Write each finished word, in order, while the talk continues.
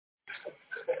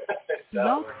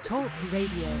Blog Talk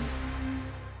Radio.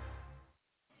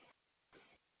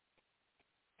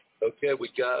 Okay, we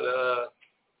got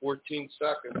 14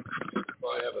 seconds.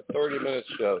 I have a 30-minute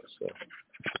show, so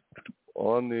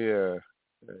on the air.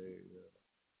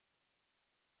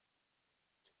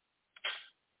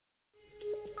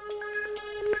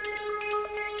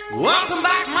 Welcome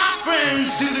back, my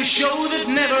friends, to the show that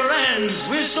never ends.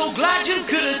 We're so glad you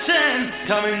could attend.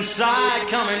 Come inside,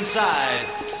 come inside.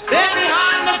 There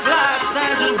behind the glass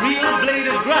stands a real blade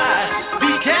of grass.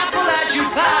 Be careful as you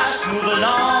pass. Move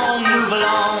along, move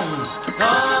along.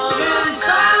 Come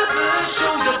inside, the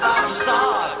show's about to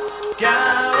start.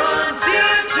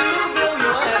 Guaranteed to blow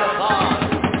your head apart.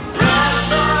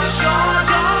 Rest assured,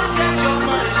 don't get your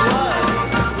money's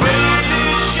worth.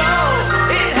 Greatest show,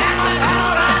 it happens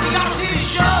all right. You gotta see the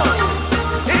show.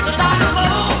 It's a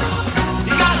dynamo.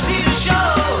 You gotta see the show.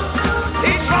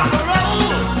 It's rock and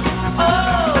roll.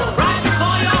 Oh, right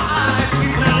before your eyes,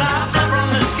 people laugh up from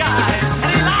the sky,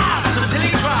 and he laughs until he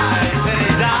cries, then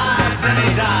he dies, then he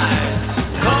dies.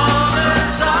 Come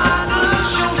inside, the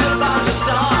show's about to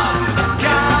start.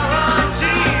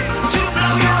 Guaranteed to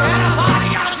blow your head apart. You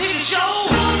gotta see the show.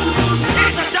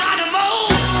 It's a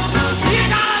dynamo. You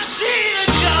gotta see the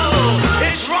show.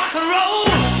 It's rock and roll.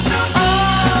 Oh.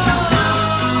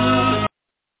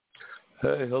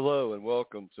 Hey, hello, and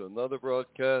welcome to another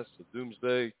broadcast of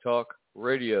Doomsday Talk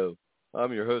Radio.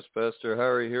 I'm your host, Pastor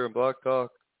Harry, here in Block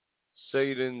Talk,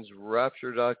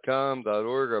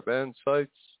 satansrapture.com.org, our band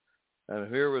sites. And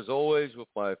I'm here, as always, with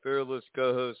my fearless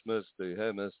co-host, Misty.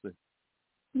 Hey, Misty.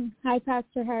 Hi,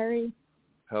 Pastor Harry.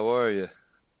 How are you?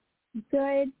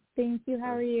 Good, thank you.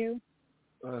 How are you?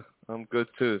 I'm good,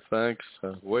 too, thanks.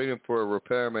 Waiting for a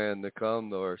repairman to come.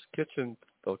 The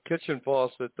kitchen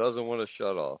faucet doesn't want to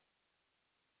shut off.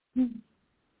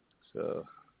 So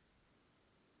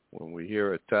when we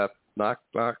hear a tap, knock,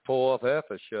 pull off half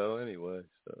a show anyway.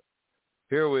 So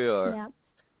here we are.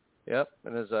 Yep.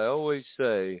 And as I always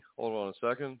say, hold on a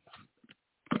second.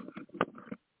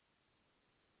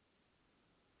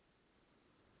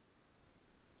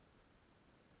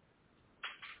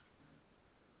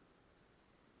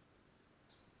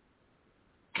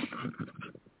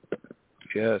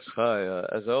 Yes, hi.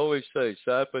 As I always say,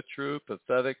 sad but true,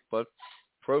 pathetic but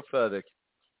prophetic.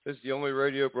 This is the only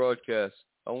radio broadcast,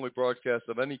 only broadcast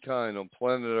of any kind on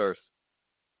planet Earth,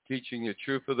 teaching the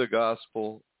truth of the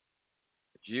gospel,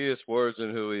 Jesus' words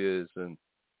and who he is. And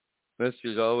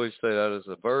Misty's always say that is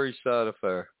a very sad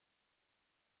affair.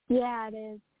 Yeah, it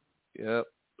is. Yep.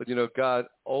 But, God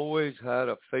always had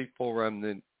a faithful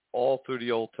remnant all through the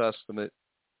Old Testament.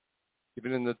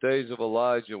 Even in the days of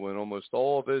Elijah, when almost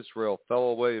all of Israel fell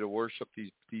away to worship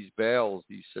these Baals,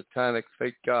 these satanic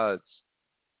fake gods,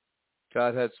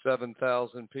 God had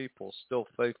 7,000 people still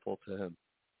faithful to him.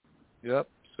 Yep.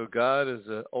 So God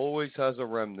always has a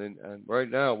remnant, and right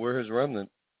now we're his remnant.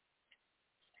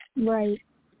 Right.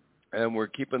 And we're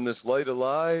keeping this light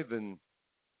alive, and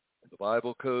the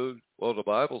Bible code, well, the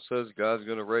Bible says God's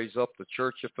going to raise up the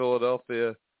Church of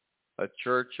Philadelphia, a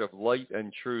church of light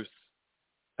and truth.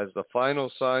 As the final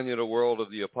sign of the world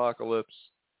of the apocalypse,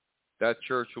 that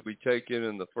church will be taken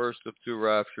in the first of two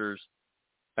raptures,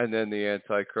 and then the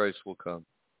Antichrist will come.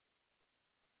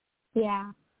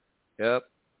 Yeah. Yep.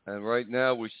 And right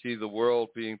now we see the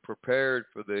world being prepared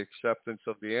for the acceptance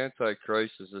of the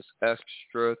Antichrist as this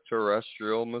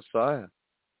extraterrestrial Messiah.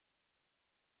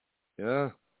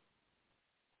 Yeah.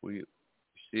 We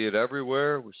see it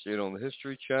everywhere. We see it on the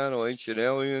History Channel, Ancient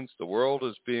Aliens. The world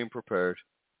is being prepared.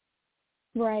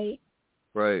 Right.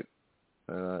 Right.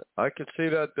 I could see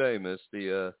that day,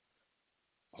 Misty.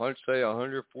 I'd say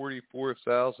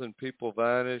 144,000 people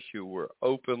vanished who were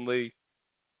openly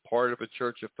part of a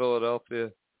Church of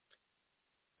Philadelphia.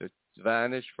 It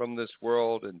vanished from this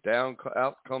world, and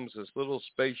out comes this little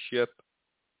spaceship,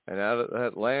 and out of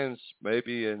that lands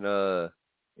maybe in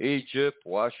Egypt,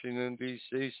 Washington,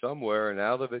 D.C., somewhere, and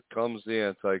out of it comes the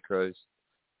Antichrist.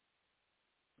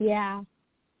 Yeah.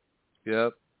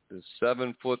 Yep. This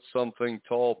 7-foot-something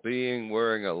tall being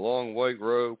wearing a long white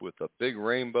robe with a big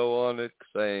rainbow on it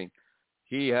saying,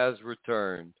 he has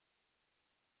returned.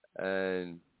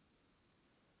 And,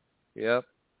 yep,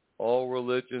 all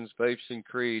religions, faiths, and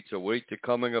creeds await the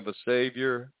coming of a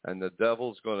Savior, and the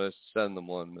devil's going to send them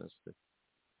one, Misty.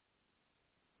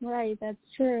 Right, that's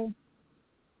true.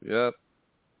 Yep.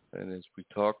 And as we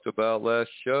talked about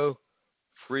last show,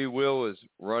 free will is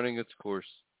running its course.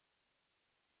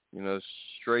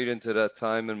 Straight into that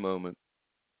time and moment.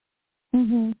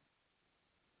 Mhm.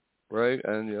 Right?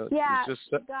 And yeah, it's just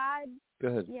God. Go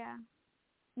ahead. Yeah.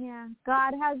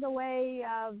 God has a way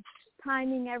of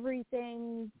timing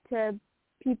everything to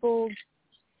people's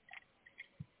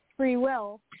free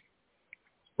will.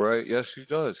 Right. Yes, he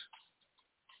does.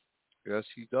 Yes,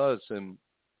 he does. And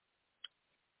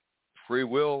free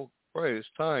will, right, is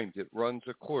timed. It runs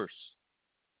a course.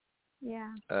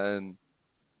 Yeah. And,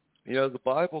 the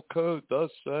Bible code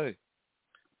does say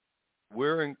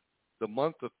we're in the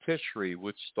month of Tishri,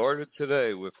 which started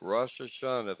today with Rosh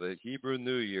Hashanah, the Hebrew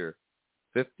New Year,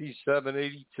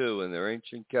 5782 in their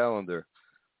ancient calendar.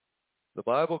 The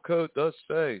Bible code does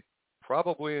say,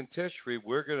 probably in Tishri,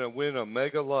 we're going to win a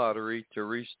mega lottery to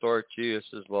restart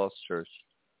Jesus' lost church.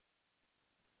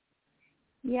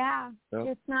 Yeah. Yep.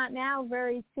 If not now,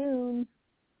 very soon.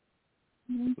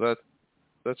 Mm-hmm.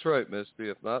 That's right, Misty.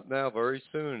 If not now, very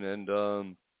soon.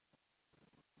 And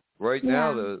right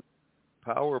now, the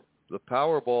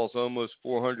Powerball's almost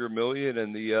 400 million,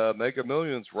 and the Mega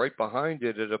Millions right behind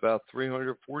it at about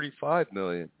 345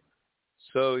 million.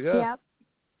 So yeah,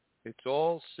 It's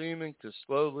all seeming to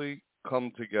slowly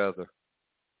come together.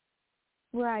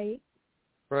 Right.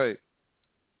 Right.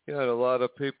 A lot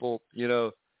of people,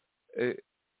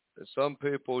 some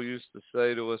people used to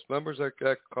say to us, members like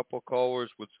that, a couple of callers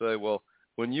would say, well,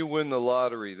 when you win the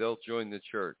lottery, they'll join the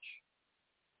church.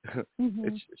 Mm-hmm.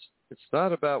 It's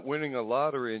not about winning a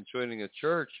lottery and joining a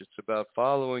church. It's about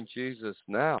following Jesus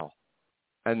now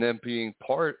and then being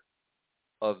part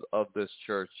of this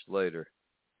church later.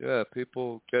 Yeah,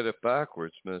 people get it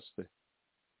backwards, Misty.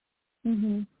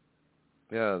 Mm-hmm.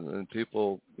 Yeah, and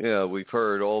people, we've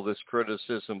heard all this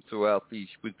criticism throughout these.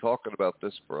 We've been talking about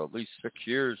this for at least 6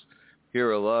 years.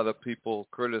 Hear a lot of people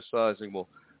criticizing, well,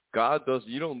 God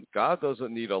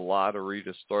doesn't need a lottery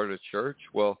to start a church.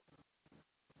 Well,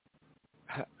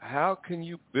 how can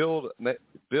you build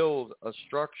a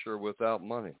structure without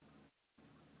money?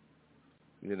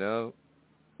 You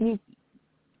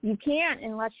can't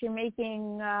unless you're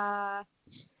making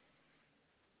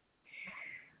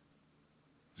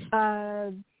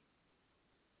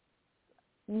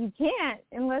you can't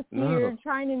unless you're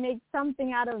trying to make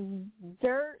something out of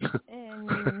dirt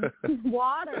and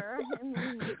water. I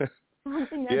mean,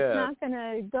 something that's not going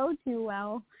to go too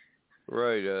well.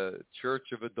 Right,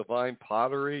 Church of a Divine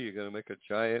Pottery. You're going to make a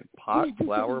giant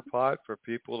flower pot for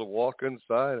people to walk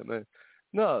inside. I mean,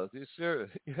 no,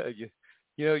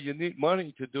 you need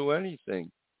money to do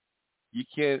anything. You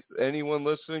can't. Anyone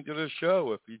listening to the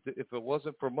show, if it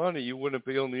wasn't for money, you wouldn't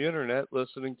be on the internet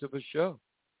listening to the show.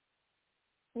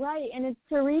 Right, and it's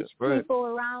to reach people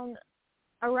around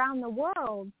the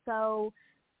world. So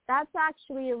that's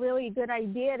actually a really good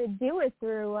idea to do it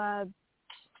through a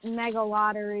mega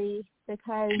lottery,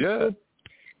 because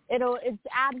it's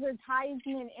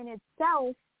advertisement in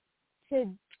itself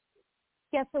to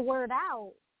get the word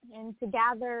out and to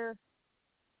gather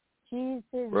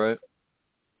Jesus'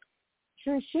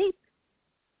 true sheep.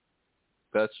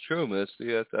 That's true,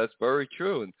 Misty. That's very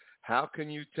true. And how can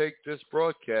you take this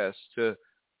broadcast to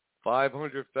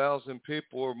 500,000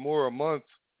 people or more a month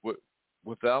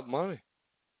without money?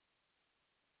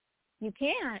 You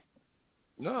can't.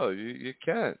 No, you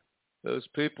can't. Those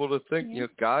people to think,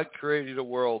 God created a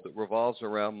world that revolves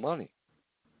around money.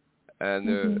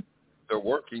 And they're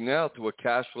working now to a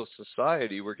cashless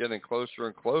society. We're getting closer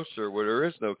and closer where there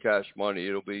is no cash money.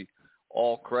 It'll be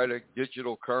all credit,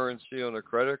 digital currency on a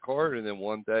credit card, and then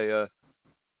one day a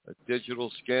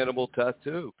digital scannable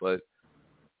tattoo. But,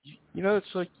 it's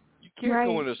like you can't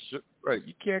go in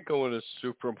you can't go in a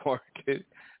supermarket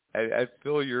and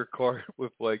fill your cart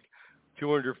with like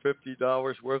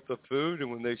 $250 worth of food,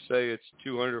 and when they say it's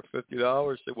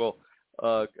 $250, say, well,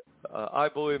 I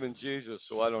believe in Jesus,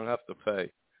 so I don't have to pay.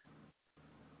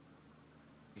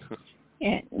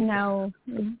 No,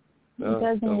 it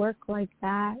doesn't work like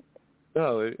that.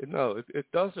 No, it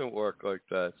doesn't work like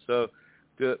that. So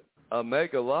a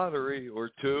mega lottery or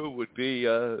two would be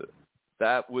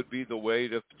that would be the way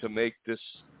to make this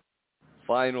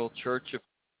final church of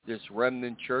this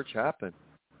remnant church happen.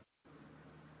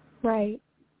 Right.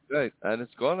 Right, and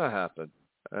it's going to happen.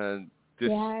 And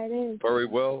this it is. very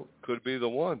well could be the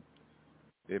one.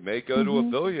 It may go to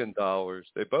 $1 billion.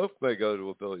 They both may go to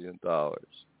 $1 billion.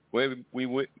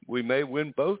 We may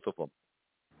win both of them.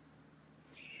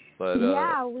 But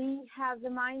we have the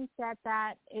mindset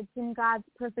that it's in God's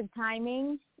perfect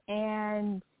timing,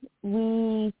 and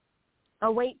we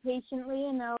await patiently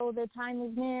and know the time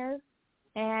is near.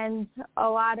 And a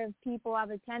lot of people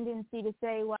have a tendency to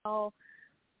say, well,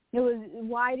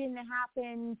 why didn't it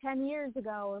happen 10 years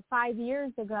ago or 5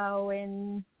 years ago?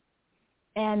 And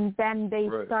then they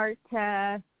start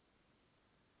to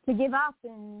give up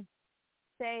and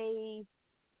say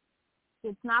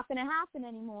it's not going to happen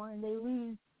anymore, and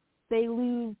they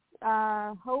lose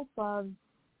hope of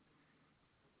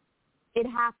it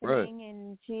happening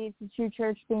and Jesus True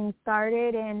Church being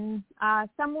started. And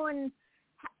someone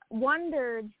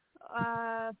wondered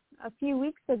a few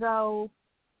weeks ago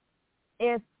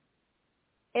if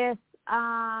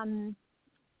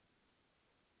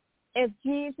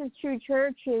Jesus True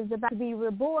Church is about to be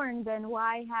reborn, then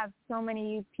why have so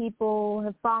many people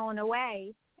have fallen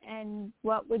away? And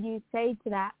what would you say to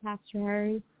that, Pastor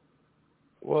Harry?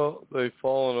 Well, they've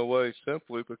fallen away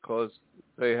simply because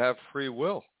they have free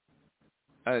will.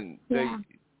 And they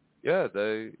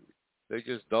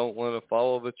just don't want to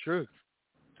follow the truth.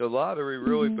 The lottery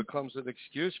really becomes an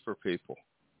excuse for people.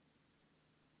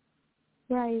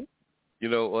 Right. You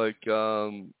know, like,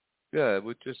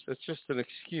 it's just an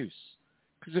excuse.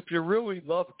 Because if you really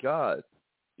love God,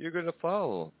 you're going to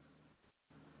follow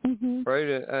Him. Right?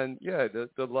 And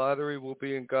the lottery will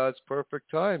be in God's perfect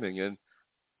timing. And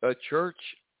a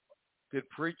church that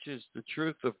preaches the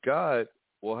truth of God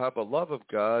will have a love of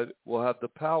God, will have the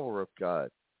power of God.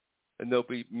 And there'll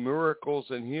be miracles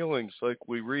and healings like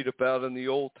we read about in the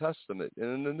Old Testament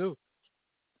and in the New.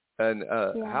 And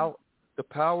how the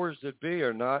powers that be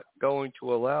are not going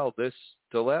to allow this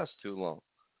to last too long.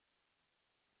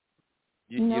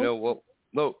 You know what?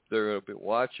 No, they're going to be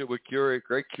watch it with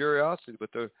great curiosity, but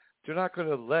they're not going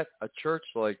to let a church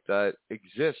like that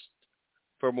exist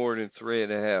for more than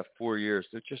 3.5, 4 years.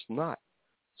 They're just not.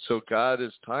 So God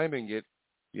is timing it,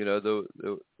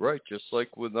 just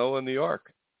like with Noah and the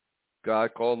ark.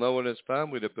 God called Noah and his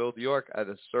family to build the ark at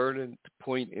a certain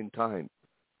point in time,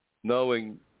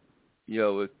 knowing,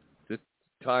 the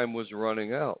time was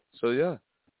running out. So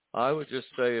I would just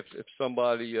say if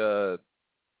somebody says,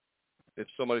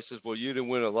 well, you didn't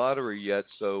win a lottery yet,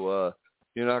 so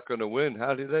you're not going to win,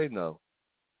 how do they know?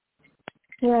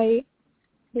 Right.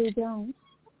 They don't.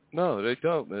 No, they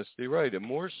don't, Misty. Right. And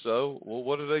more so, well,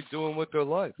 what are they doing with their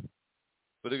life?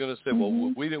 But they're going to say, well,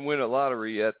 we didn't win a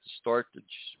lottery yet to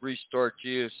restart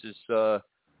Jesus'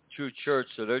 true church,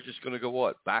 so they're just going to go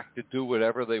what? Back to do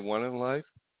whatever they want in life?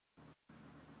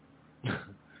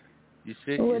 You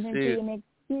see? It wouldn't be an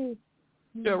excuse.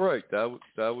 Yeah, right.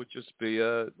 That would just be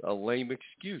a lame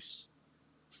excuse.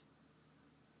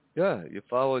 Yeah, you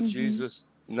follow Jesus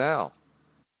now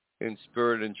in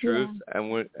spirit and truth,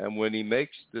 and when he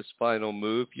makes this final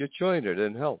move, you join it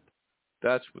and help.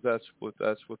 That's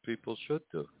what people should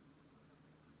do.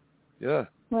 Yeah.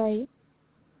 Right.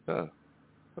 Yeah.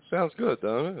 That sounds good,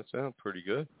 don't it? It sounds pretty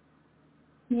good.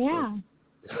 Yeah.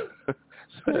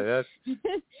 That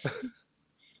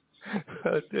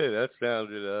did. That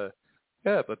sounded.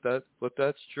 But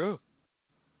that's true.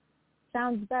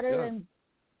 Sounds better than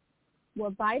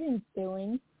what Biden's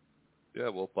doing. Yeah.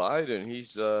 Well, Biden,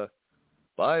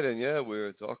 Biden. Yeah, we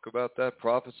were talking about that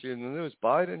prophecy in the news.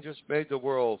 Biden just made the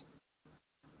world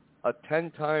a 10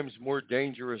 times more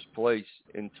dangerous place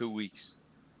in 2 weeks.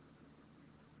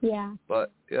 Yeah.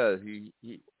 But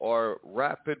our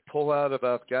rapid pullout of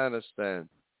Afghanistan,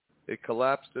 it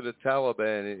collapsed to the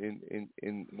Taliban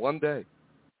in 1 day.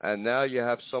 And now you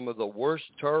have some of the worst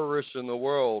terrorists in the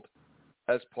world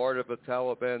as part of a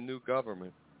Taliban new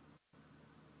government.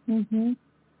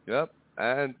 Yep.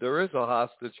 And there is a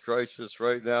hostage crisis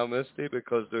right now, Misty,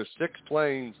 because there's 6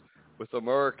 planes with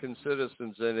American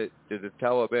citizens in it that the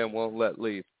Taliban won't let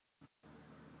leave.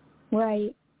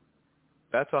 Right.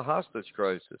 That's a hostage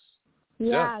crisis.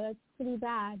 Yeah, that's pretty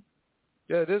bad.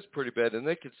 Yeah, it is pretty bad, and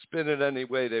they can spin it any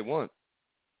way they want.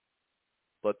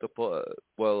 But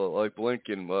like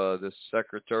Blinken, the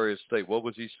Secretary of State, what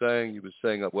was he saying? He was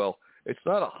saying, well, it's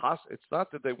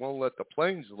not that they won't let the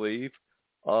planes leave.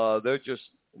 They're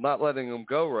just not letting them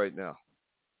go right now.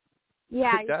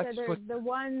 Yeah, he said there's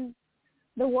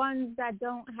the ones that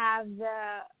don't have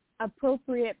the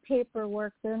appropriate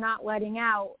paperwork, they're not letting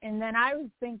out. And then I was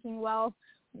thinking, well,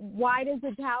 why does the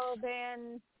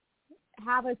Taliban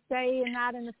have a say in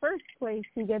that in the first place,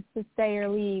 who gets to stay or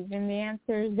leave? And the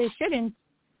answer is they shouldn't.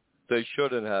 They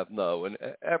shouldn't have, no. And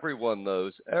everyone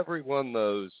knows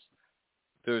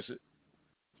there's,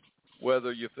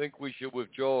 whether you think we should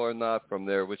withdraw or not from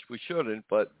there, which we shouldn't,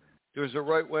 but there's a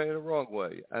right way and a wrong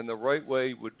way. And the right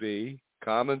way would be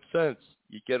common sense.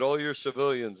 You get all your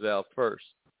civilians out first.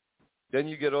 Then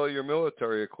you get all your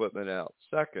military equipment out.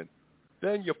 Second,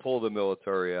 then you pull the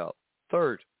military out.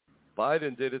 Third,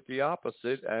 Biden did it the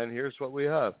opposite, and here's what we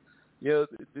have.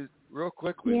 Real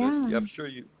quickly, Misty, I'm sure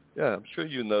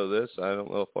you know this. I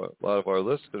don't know if a lot of our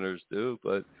listeners do,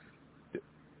 but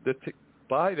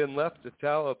Biden left the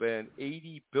Taliban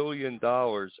 $80 billion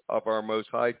of our most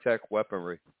high-tech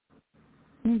weaponry.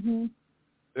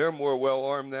 They're more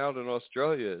well-armed now than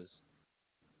Australia is.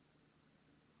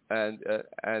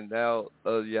 and now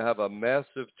you have a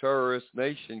massive terrorist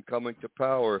nation coming to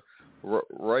power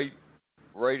right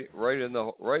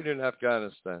in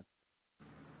Afghanistan.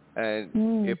 And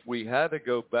if we had to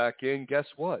go back in, guess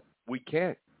what? We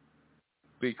can't,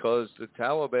 because the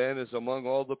Taliban is among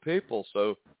all the people.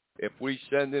 So if we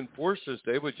send in forces,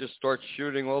 they would just start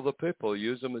shooting all the people,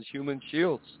 use them as human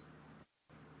shields.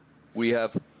 We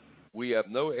have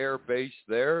no air base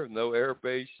there, no air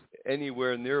base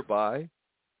anywhere nearby,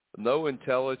 no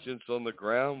intelligence on the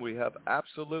ground. We have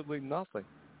absolutely nothing.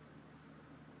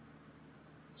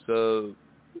 So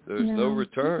there's no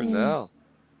return now.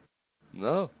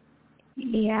 No.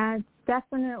 Yeah, it's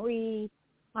definitely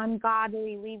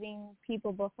ungodly leaving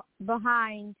people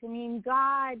behind. I mean,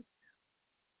 God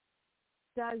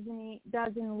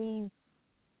doesn't leave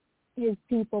his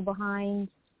people behind.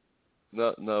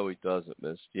 No, he doesn't,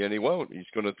 Misty, and he won't. He's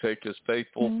going to take his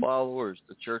faithful followers,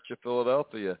 the Church of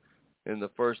Philadelphia, in the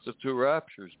first of two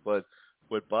raptures. But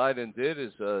what Biden did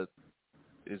is the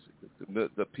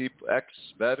people,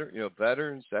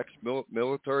 veterans,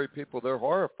 ex-military people, they're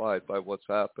horrified by what's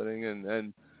happening,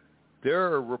 and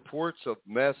there are reports of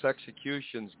mass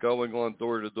executions going on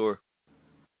door to door.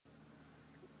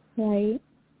 Right.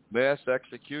 Mass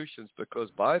executions because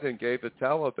Biden gave the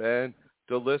Taliban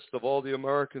the list of all the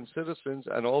American citizens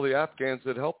and all the Afghans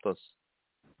that helped us.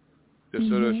 So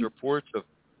there's reports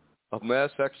of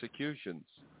mass executions.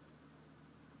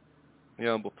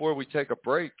 Before we take a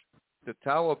break, the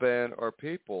Taliban, our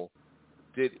people,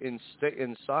 did in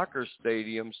soccer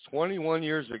stadiums 21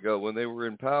 years ago when they were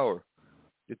in power.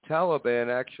 The Taliban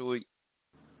actually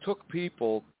took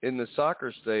people in the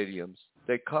soccer stadiums.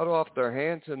 They cut off their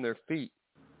hands and their feet,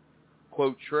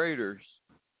 quote, traitors.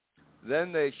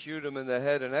 Then they shoot them in the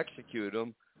head and execute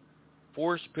them,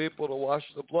 force people to wash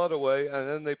the blood away, and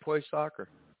then they play soccer.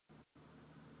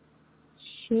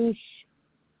 Sheesh.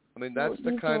 I mean, that's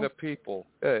the kind of people.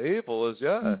 Yeah, evil is,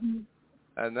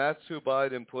 And that's who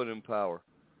Biden put in power.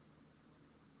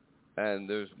 And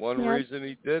there's one reason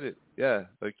he did it. Yeah,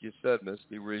 like you said,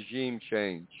 Misty, regime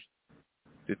change.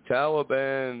 The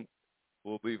Taliban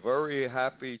will be very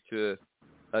happy to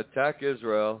attack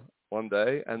Israel one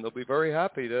day, and they'll be very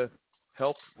happy to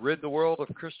help rid the world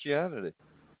of Christianity.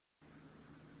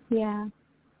 Yeah.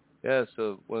 Yeah,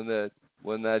 so when that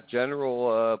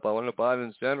general, one of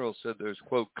Biden's generals said there's,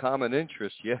 quote, common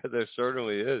interest, there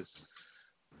certainly is.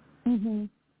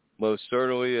 Most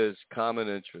certainly is common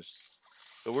interest.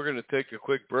 So we're going to take a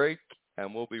quick break,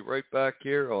 and we'll be right back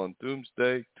here on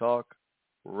Doomsday Talk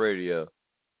Radio.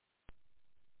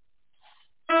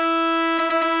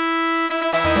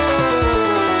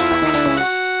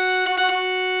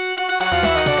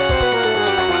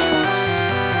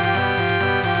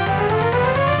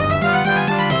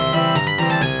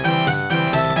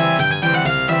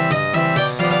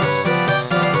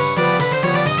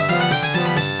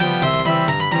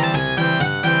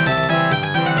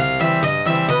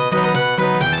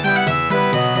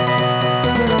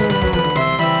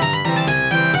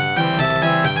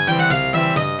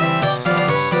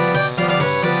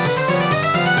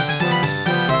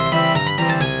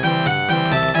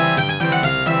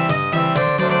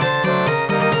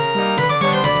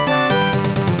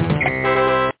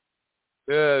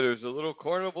 There's a little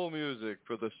carnival music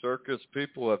for the circus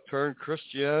people who have turned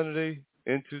Christianity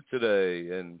into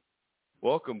today. And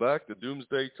welcome back to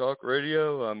Doomsday Talk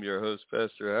Radio. I'm your host,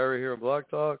 Pastor Harry, here on Blog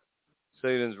Talk,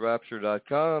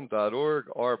 satansrapture.com, .org,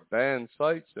 our band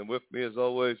sites. And with me, as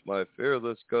always, my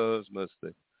fearless co-host,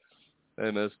 Misty.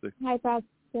 Hey, Misty. Hi,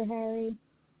 Pastor Harry.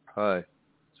 Hi.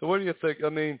 So what do you think? I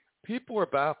mean, people are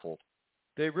baffled.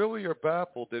 They really are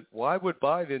baffled that why would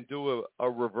Biden do a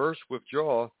reverse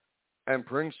withdrawal and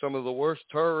bring some of the worst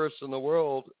terrorists in the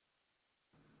world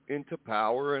into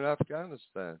power in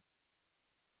Afghanistan?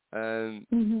 And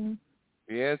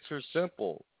the answer is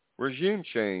simple. Regime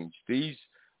change.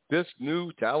 This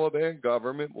new Taliban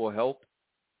government will help,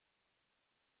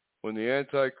 when the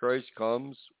Antichrist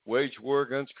comes, wage war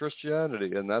against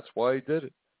Christianity, and that's why he did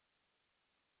it.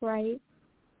 Right.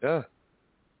 Yeah.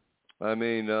 I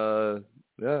mean, I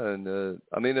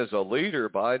mean, as a leader,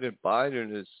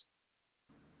 Biden is,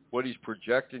 what he's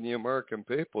projecting the American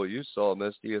people. You saw,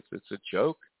 Misty, it's a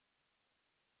joke.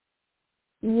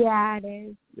 Yeah, it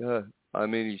is. Yeah. I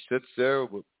mean, he sits there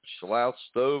with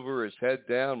slouched over, his head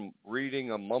down,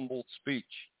 reading a mumbled speech.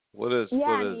 What is he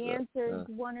that? answers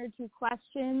one or two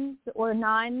questions or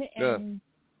none and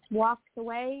walks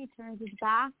away, turns his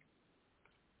back.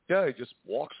 Yeah, he just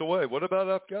walks away. What about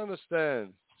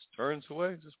Afghanistan? Just turns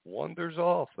away, just wanders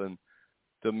off. And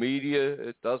the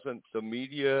media, the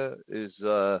media is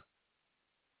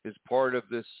is part of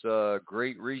this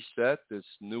Great Reset, this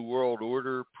New World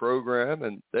Order program,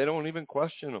 and they don't even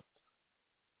question them.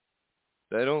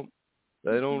 They don't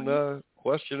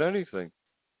question anything.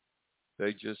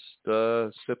 They just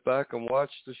sit back and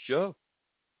watch the show.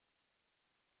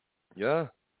 Yeah,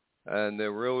 and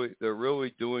they're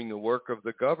really doing the work of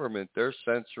the government. They're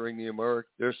censoring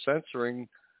They're censoring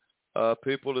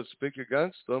people to speak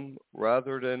against them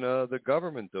rather than the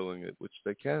government doing it, which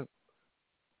they can't.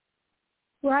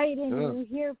 Right, and you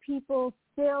hear people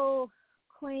still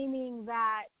claiming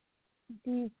that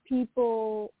these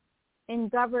people in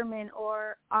government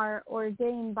are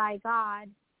ordained by God.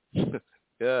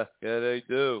 Yeah, they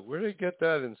do. Where do they get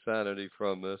that insanity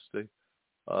from, Misty?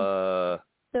 The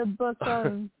book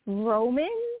of Romans?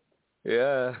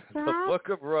 Yeah, perhaps? The book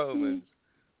of Romans.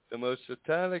 One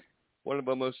of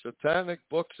the most satanic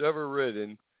books ever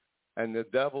written, and the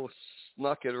devil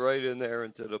snuck it right in there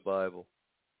into the Bible.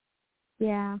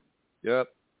 Yeah. Yep,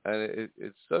 and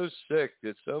it's so sick.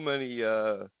 There's so many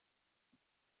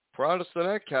Protestant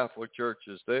and Catholic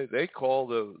churches. They call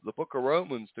the book of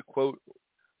Romans, to quote,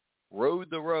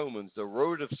 Road to Romans, the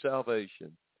road of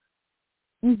salvation.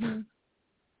 Mm-hmm.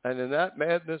 And in that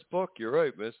madness book, you're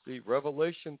right, Misty,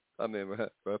 Romans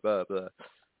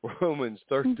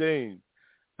 13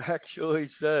 actually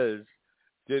says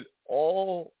that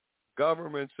all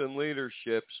governments and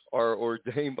leaderships are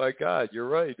ordained by God. You're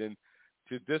right, and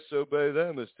to disobey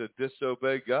them is to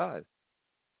disobey God.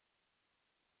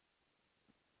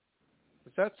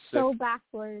 Is that sick? So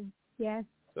backwards, yes.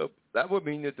 So that would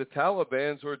mean that the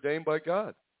Taliban's ordained by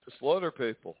God to slaughter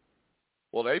people.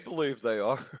 Well, they believe they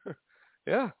are.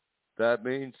 Yeah, that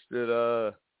means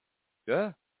that,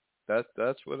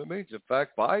 that's what it means. In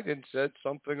fact, Biden said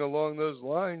something along those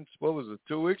lines. What was it,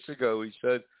 2 weeks ago? He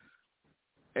said,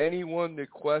 anyone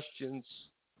that questions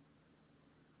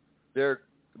their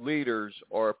leaders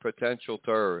are potential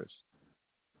terrorists.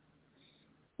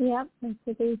 Yep, that's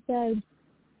what they said.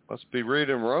 Must be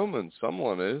reading Romans.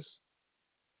 Someone is.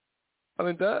 I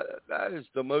mean, that is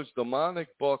the most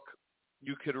demonic book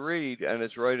you could read, and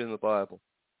it's right in the Bible.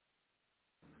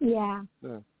 Yeah.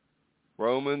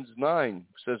 Romans 9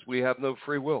 says we have no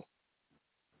free will.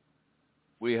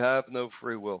 We have no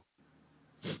free will.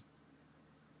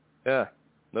 Yeah,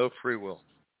 no free will.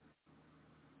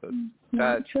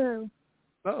 Not true.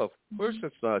 No, of course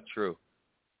it's not true.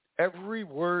 Every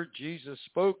word Jesus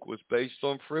spoke was based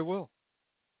on free will.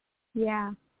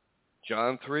 Yeah.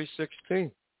 John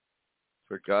 3:16.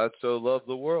 For God so loved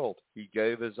the world, he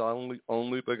gave his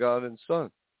only begotten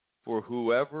Son. For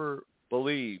whoever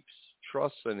believes,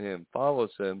 trusts in him,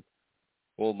 follows him,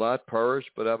 will not perish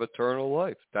but have eternal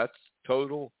life. That's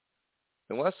total.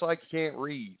 Unless I can't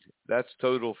read, that's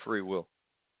total free will.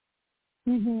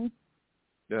 Mhm.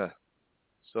 Yeah.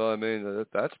 So, I mean,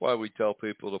 that's why we tell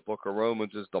people the book of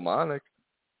Romans is demonic.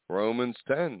 Romans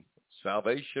 10,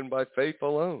 salvation by faith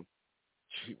alone.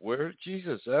 Where did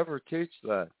Jesus ever teach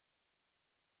that?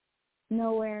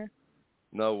 Nowhere.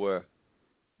 Nowhere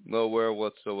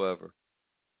whatsoever.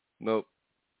 Nope.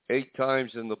 8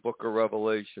 times in the book of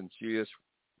Revelation, Jesus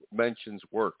mentions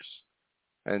works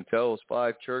and tells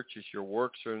 5 churches your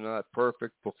works are not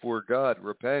perfect before God.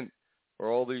 Repent,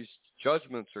 or all these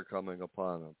judgments are coming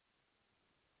upon them.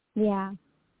 Yeah.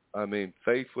 I mean,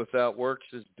 faith without works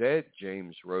is dead,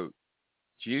 James wrote.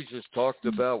 Jesus talked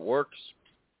about works.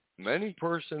 Many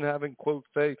person having, quote,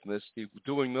 faith, Misty,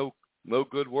 doing no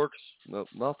good works,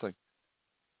 nothing.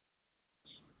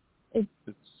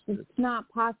 It's not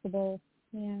possible.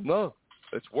 Yeah. No,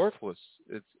 it's worthless.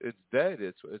 It's dead.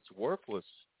 It's worthless.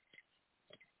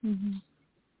 Mm-hmm.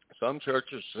 Some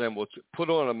churches are saying, well, put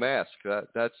on a mask.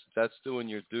 That's doing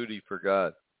your duty for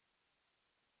God.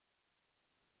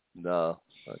 No.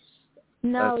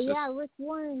 Rick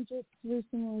Warren just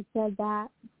recently said that.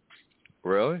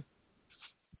 Really?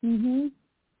 Mhm.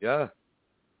 Yeah.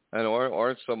 And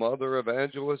aren't some other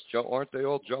evangelists, aren't they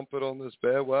all jumping on this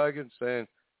bandwagon saying,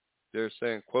 they're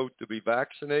saying, quote, to be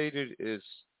vaccinated is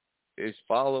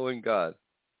following God.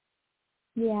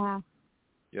 Yeah.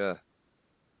 Yeah.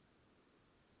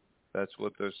 That's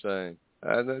what they're saying.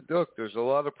 And look, there's a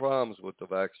lot of problems with the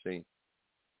vaccine.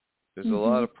 There's a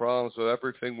lot of problems with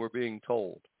everything we're being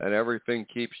told. And everything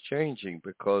keeps changing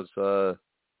because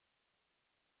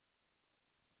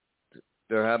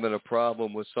they're having a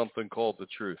problem with something called the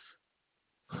truth.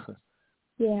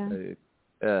 Yeah.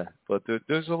 Yeah, but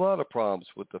there's a lot of problems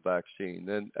with the vaccine,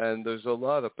 and there's a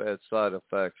lot of bad side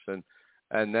effects, and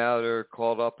now they're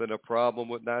caught up in a problem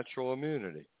with natural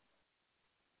immunity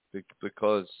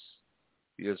because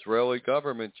the Israeli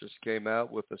government just came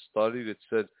out with a study that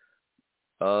said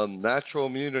natural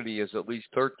immunity is at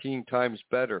least 13 times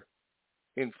better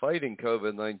in fighting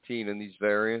COVID-19 and these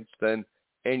variants than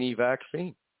any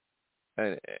vaccine.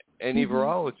 And any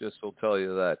virologist will tell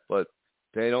you that, but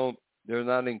they're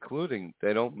not including,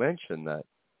 they don't mention that.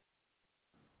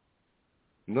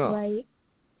 No. Right.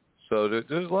 So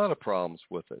there's a lot of problems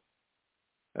with it.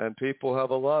 And people have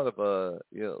a lot of,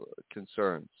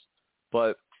 concerns.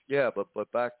 But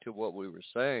back to what we were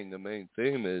saying, the main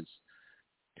theme is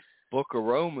Book of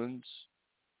Romans.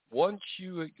 Once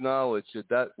you acknowledge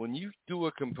that when you do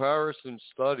a comparison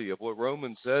study of what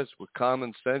Romans says with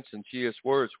common sense and Jesus'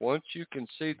 words, once you can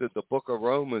see that the Book of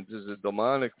Romans is a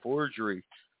demonic forgery,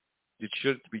 it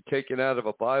should be taken out of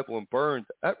a Bible and burned,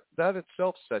 that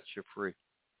itself sets you free.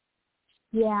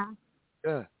 Yeah.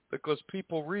 Yeah, because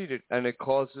people read it and it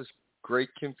causes great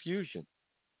confusion.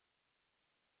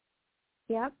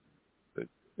 Yep.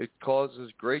 It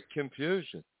causes great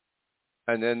confusion.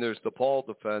 And then there's the Paul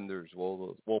defenders.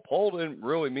 Well, Paul didn't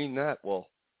really mean that. Well,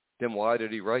 then why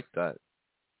did he write that?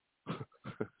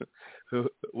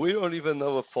 We don't even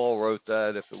know if Paul wrote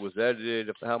that, if it was edited,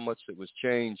 how much it was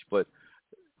changed. But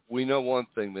we know one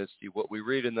thing, Misty. What we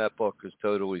read in that book is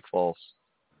totally false.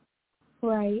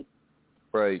 Right.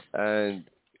 Right. And,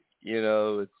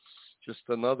 it's just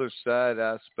another sad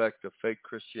aspect of fake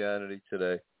Christianity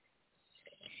today.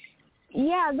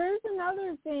 Yeah, there's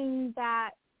another thing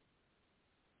that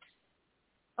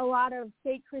a lot of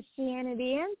fake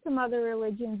Christianity and some other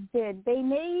religions did. They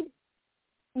made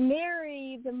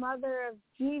Mary, the mother of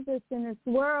Jesus in this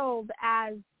world,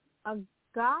 as a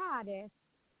goddess.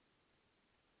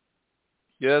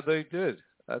 Yeah, they did.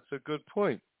 That's a good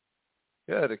point.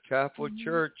 Yeah, the Catholic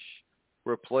Church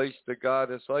replaced the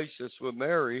goddess Isis with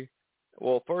Mary.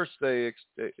 Well, first they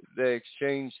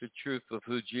exchanged the truth of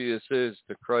who Jesus is,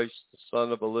 the Christ, the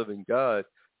Son of a living God,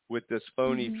 with this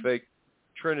phony fake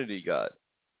Trinity God,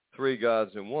 three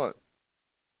gods in one.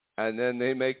 And then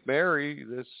they make Mary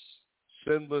this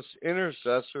sinless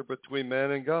intercessor between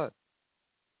man and God.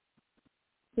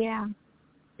 Yeah.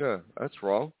 Yeah, that's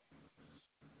wrong.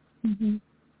 Mm-hmm.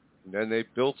 And then they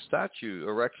built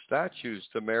erect statues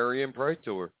to Mary and pray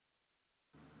to her.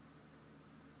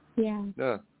 Yeah.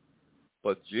 Yeah.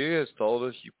 But Jesus told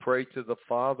us you pray to the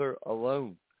Father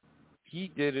alone.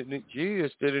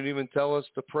 Jesus didn't even tell us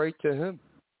to pray to him.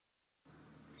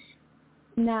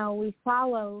 No, we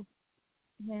follow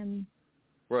him.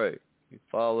 Right. He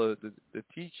followed the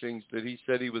teachings that he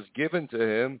said he was given to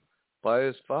him by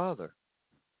his Father.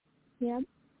 Yep.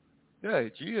 Yeah,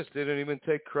 Jesus didn't even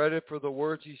take credit for the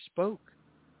words he spoke.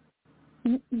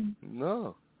 Mm-mm.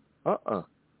 No.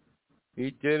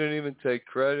 He didn't even take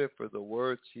credit for the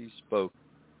words he spoke.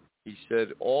 He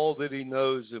said all that he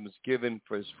knows and was given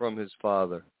from his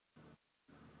Father.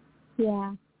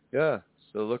 Yeah. Yeah,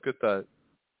 so look at that.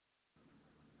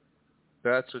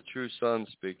 That's a true son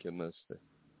speaking, Misty.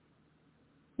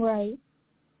 Right.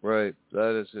 Right.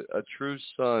 That is a true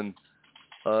son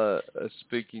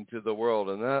speaking to the world,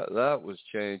 and that was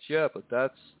changed. Yeah, but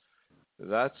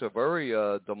that's a very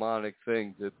demonic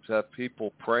thing to have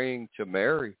people praying to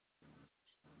Mary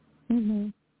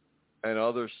and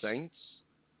other saints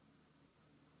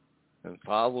and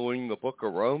following the Book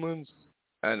of Romans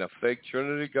and a fake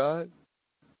Trinity God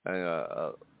and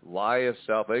a lie of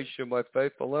salvation by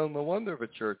faith alone. No wonder the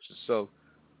church is so.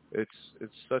 It's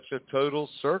such a total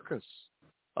circus,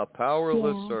 a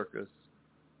powerless circus.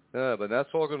 Yeah, but that's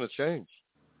all going to change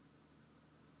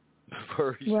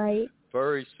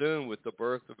very soon with the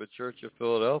birth of the Church of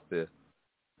Philadelphia.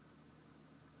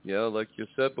 Like you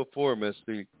said before,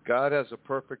 Misty, God has a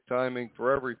perfect timing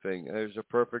for everything. And there's a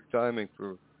perfect timing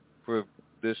for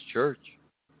this church.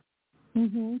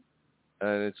 And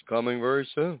it's coming very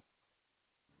soon.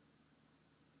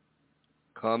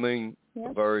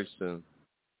 Very soon.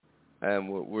 And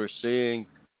what we're seeing,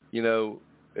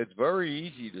 it's very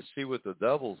easy to see what the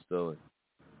devil's doing.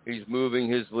 He's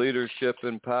moving his leadership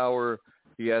and power.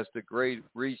 He has the Great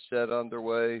Reset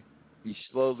underway. He's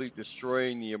slowly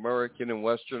destroying the American and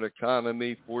Western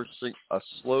economy, forcing a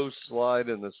slow slide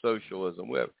into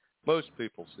socialism. Most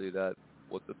people see that.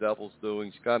 What the devil's doing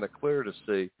is kind of clear to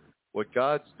see. What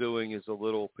God's doing is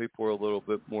people are a little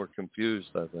bit more confused,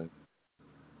 I think.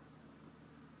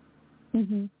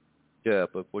 Yeah,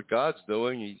 but what God's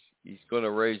doing, he's going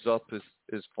to raise up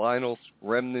his final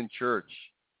remnant church,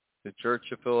 the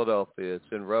Church of Philadelphia.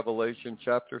 It's in Revelation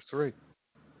chapter 3.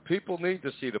 People need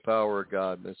to see the power of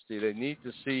God, Misty. They need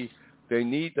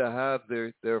to have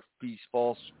these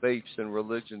false faiths and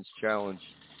religions challenged.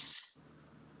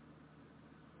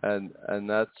 And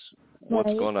that's what's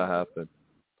going to happen.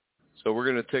 So we're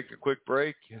going to take a quick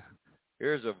break.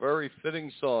 Here's a very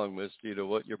fitting song, Misty, to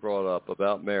what you brought up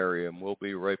about Mary, and we'll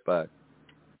be right back.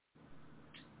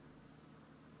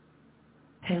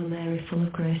 Hail Mary, full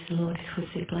of grace, the Lord is with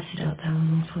thee. Blessed art thou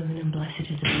amongst women, and blessed is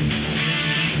the fruit of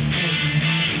thy womb, Jesus.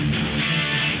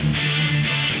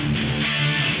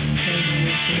 Hail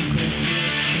Mary, full of grace, the Lord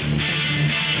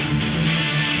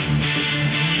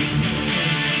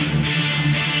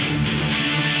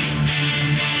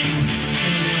is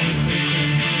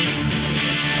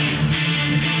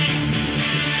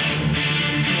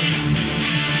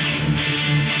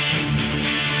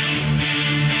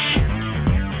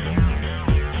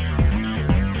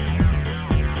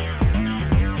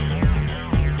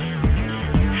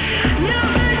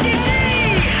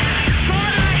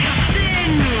with thee.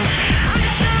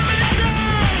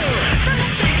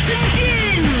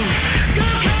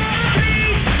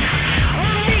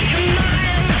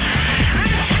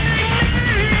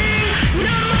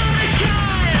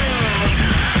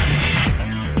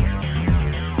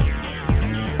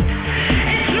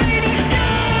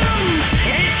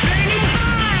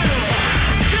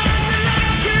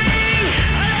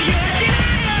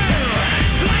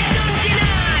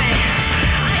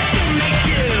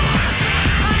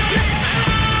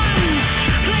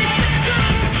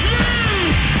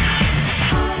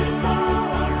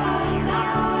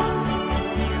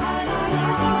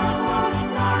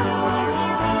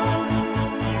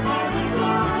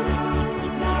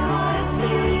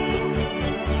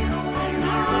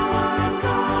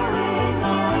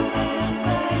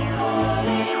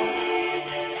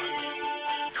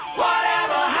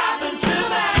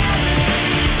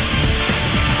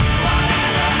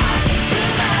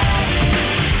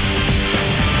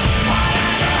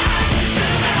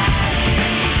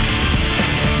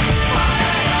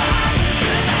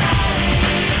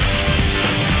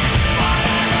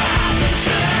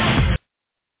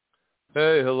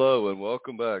 Hey, hello, and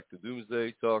welcome back to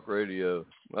Doomsday Talk Radio.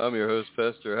 I'm your host,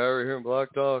 Pastor Harry, here in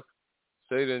Black Talk,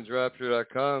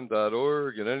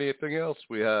 satansrapture.com.org, and anything else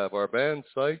we have, our band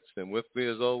sites, and with me,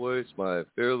 as always, my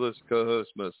fearless co-host,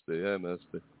 Misty. Hey,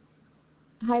 Misty.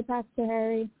 Hi, Pastor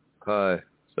Harry. Hi.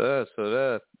 So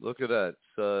look at that.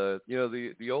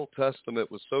 The Old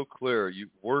Testament was so clear. You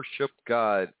worship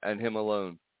God and Him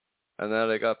alone. And now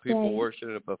they got people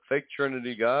worshiping a fake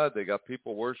Trinity God. They got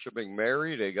people worshiping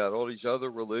Mary. They got all these other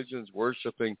religions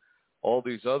worshiping all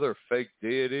these other fake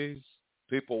deities.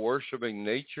 People worshiping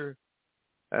nature.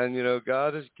 And,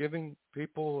 God is giving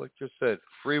people, like you said,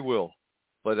 free will.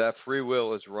 But that free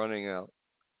will is running out.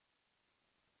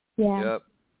 Yeah. Yep.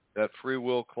 That free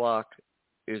will clock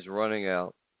is running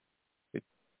out.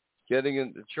 Getting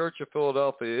in the Church of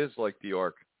Philadelphia is like the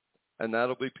Ark. And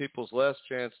that'll be people's last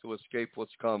chance to escape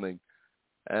what's coming.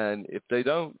 And if they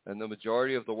don't, and the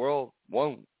majority of the world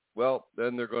won't, well,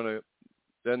 then they're gonna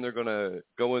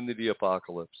go into the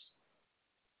apocalypse,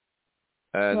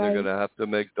 and they're gonna have to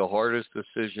make the hardest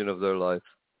decision of their life: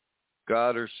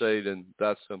 God or Satan.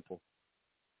 That's simple.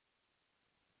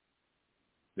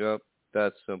 Yep,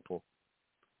 that's simple.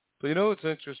 But it's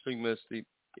interesting, Misty.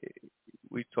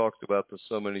 We talked about this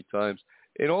so many times.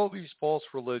 In all these false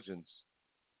religions,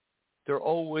 they're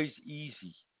always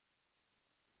easy.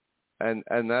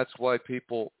 And that's why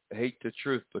people hate the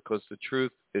truth, because the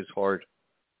truth is hard.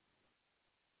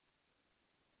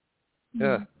 Mm-hmm.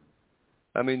 Yeah.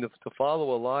 I mean, to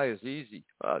follow a lie is easy.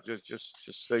 Just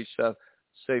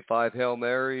say 5 Hail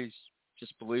Marys.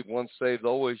 Just believe once saved,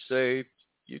 always saved.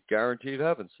 You're guaranteed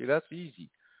heaven. See, that's easy.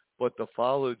 But to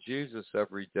follow Jesus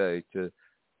every day, to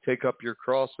take up your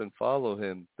cross and follow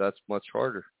Him, that's much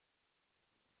harder.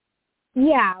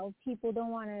 Yeah, people don't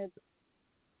want to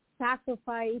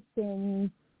sacrifice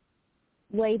and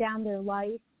lay down their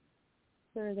life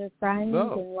for their friends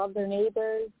and love their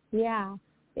neighbors. Yeah.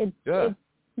 Yeah,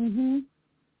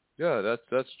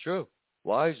 that's true.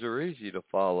 Lies are easy to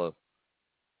follow.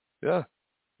 Yeah,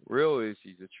 real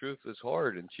easy. The truth is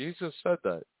hard, and Jesus said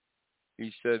that.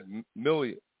 He said,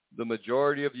 the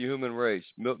majority of the human race,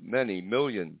 many,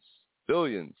 millions,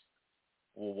 billions,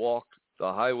 will walk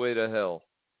the highway to hell,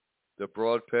 the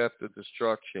broad path to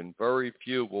destruction. Very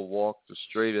few will walk the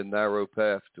straight and narrow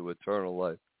path to eternal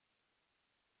life.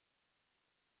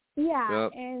 Yeah,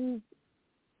 yep. And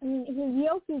I mean, His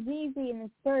yoke is easy and His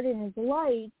burden is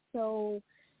light. So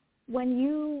when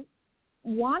you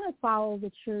want to follow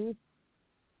the truth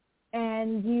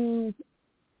and you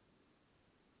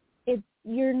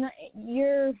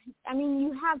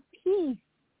have peace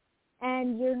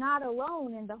and you're not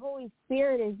alone, and the Holy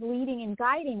Spirit is leading and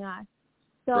guiding us.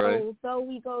 So though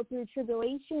we go through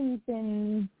tribulations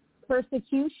and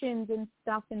persecutions and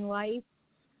stuff in life,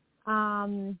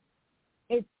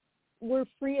 we're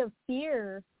free of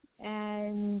fear,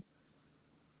 and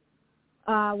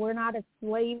we're not a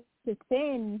slave to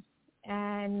sin,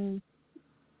 and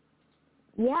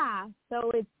Yeah,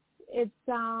 so it's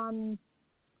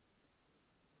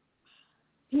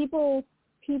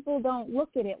people don't look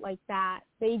at it like that.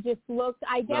 They just look.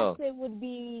 I guess No. it would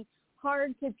be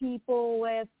hard to people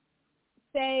if,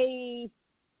 say,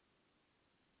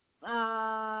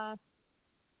 I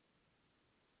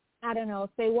don't know,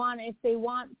 if they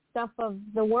want stuff of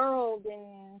the world,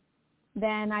 and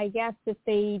then I guess if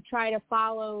they try to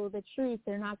follow the truth,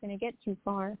 they're not going to get too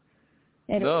far.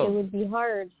 It would be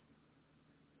hard.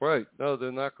 Right. No,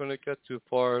 they're not going to get too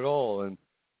far at all. And,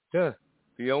 yeah,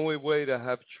 the only way to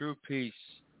have true peace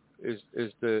is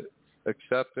to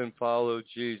accept and follow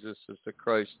Jesus as the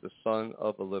Christ, the Son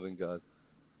of the living God.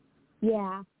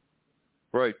 Yeah.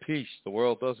 Right, peace. The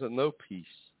world doesn't know peace.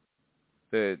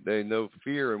 They know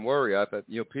fear and worry. I bet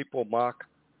people mock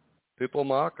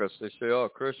us. They say, "Oh,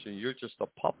 Christian, you're just a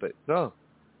puppet." No,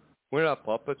 we're not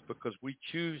puppets because we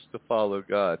choose to follow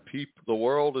God. The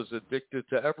world is addicted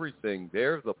to everything.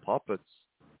 They're the puppets.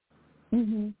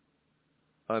 Mhm.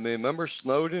 I mean, remember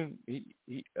Snowden? He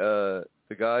the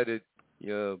guy that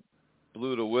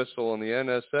blew the whistle on the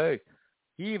NSA.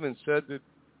 He even said that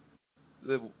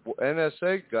the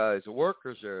NSA guys, the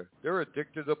workers there, they're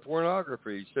addicted to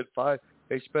pornography. He said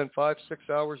they spend 5-6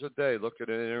 hours a day looking at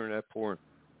internet porn.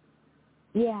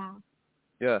 Yeah.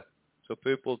 Yeah. So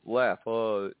people laugh.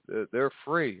 Oh, they're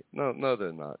free. No,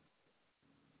 they're not.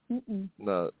 Mm-mm.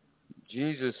 No.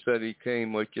 Jesus said he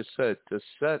came, like you said, to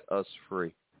set us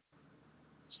free.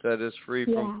 Set us free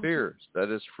from fear. Set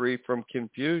us free from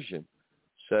confusion.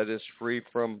 Set us free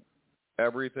from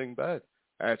everything bad.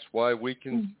 That's why we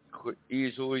can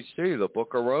easily see the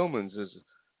book of Romans is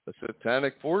a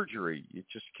satanic forgery. It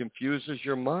just confuses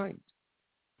your mind.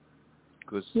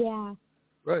 Because,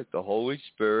 right, the Holy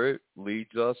Spirit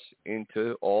leads us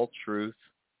into all truth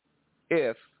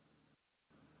if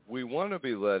we want to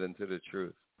be led into the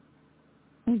truth.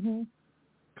 Mhm.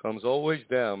 Comes always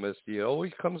down, Misty. It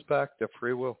always comes back to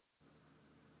free will.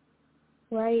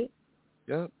 Right.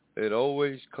 Yeah, it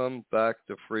always comes back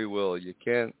to free will. You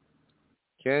can't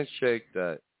shake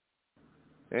that.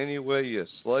 Any way you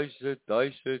slice it,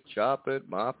 dice it, chop it,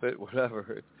 mop it,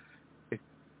 whatever,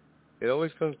 it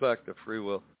always comes back to free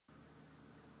will.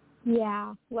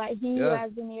 Yeah. Let he who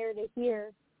has an ear to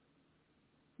hear.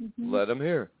 Mm-hmm. Let him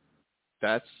hear.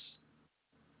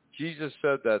 Jesus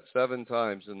said that 7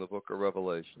 times in the book of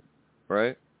Revelation,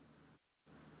 right?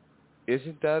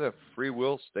 Isn't that a free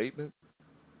will statement?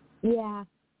 Yeah.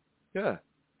 Yeah.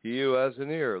 He who has an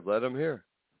ear, let him hear.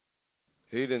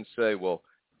 He didn't say, well,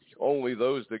 only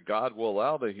those that God will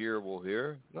allow to hear will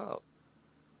hear. No.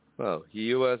 He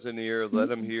who has an ear,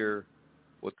 let him hear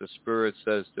what the Spirit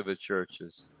says to the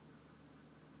churches.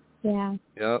 Yeah.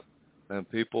 Yep. And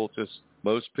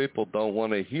most people don't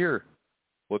want to hear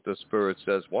what the Spirit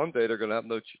says. One day they're going to have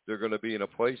they're going to be in a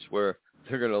place where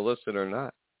they're going to listen or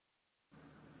not.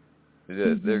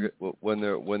 When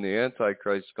the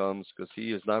Antichrist comes, because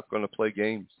he is not going to play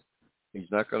games. He's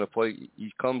not going to play.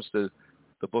 He comes to,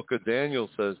 the book of Daniel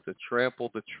says, to trample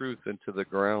the truth into the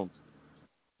ground.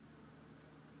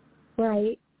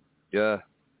 Right. Yeah.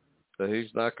 So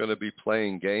he's not going to be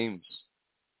playing games.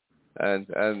 And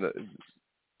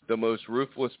the most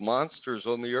ruthless monsters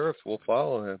on the earth will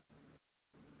follow him.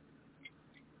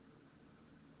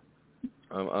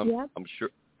 I'm sure.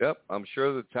 Yep, I'm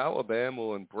sure the Taliban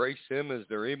will embrace him as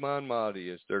their Imam Mahdi,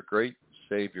 as their great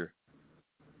savior.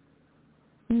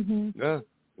 Mhm. Yeah,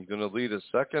 he's going to lead a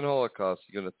second Holocaust.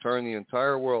 He's going to turn the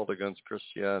entire world against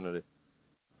Christianity,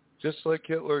 just like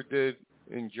Hitler did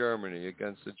in Germany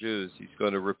against the Jews. He's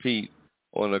going to repeat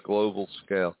on a global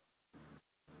scale.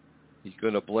 He's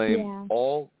going to blame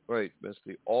all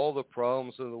the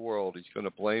problems in the world. He's going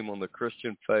to blame on the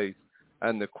Christian faith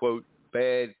and the, quote,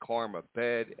 bad karma,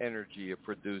 bad energy it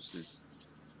produces.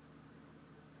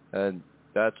 And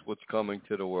that's what's coming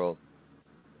to the world.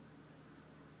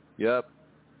 Yep.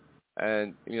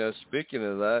 And, speaking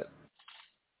of that,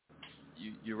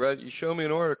 you showed me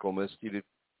an article, Misty, that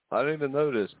I didn't even know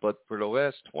this, but for the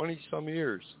last 20-some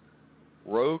years,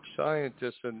 rogue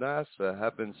scientists in NASA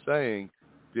have been saying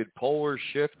the polar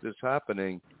shift is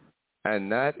happening,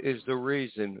 and that is the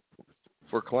reason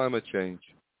for climate change.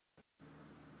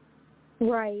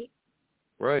 Right.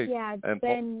 Right. Yeah, it's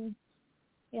been,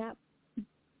 Yeah,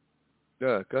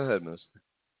 go ahead, Miss.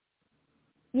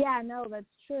 Yeah, no, that's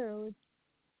true.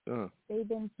 They've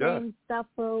been saying stuff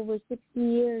for over 60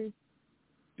 years.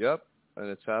 Yep, and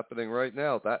it's happening right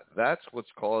now. That's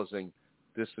what's causing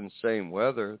this insane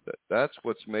weather. That's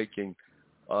what's making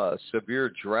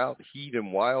severe drought, heat,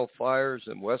 and wildfires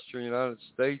in western United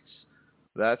States.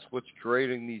 That's what's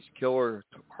creating these killer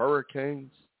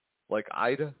hurricanes like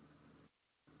Ida.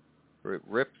 It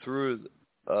ripped through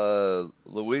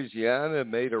Louisiana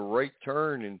made a right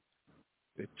turn, and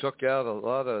it took out a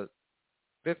lot of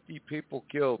 50 people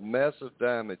killed, massive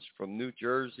damage from New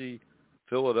Jersey,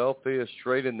 Philadelphia,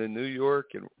 straight into New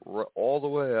York, and all the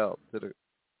way out to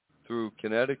through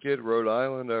Connecticut, Rhode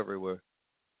Island, everywhere.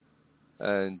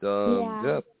 And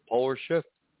polar shift.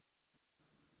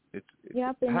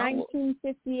 Yep, in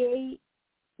 1958.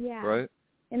 Yeah. Right.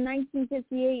 In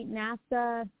 1958,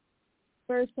 NASA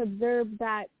first observed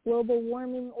that global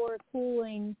warming or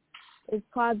cooling is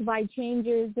caused by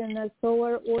changes in the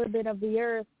solar orbit of the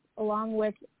Earth, along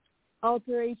with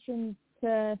alterations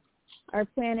to our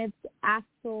planet's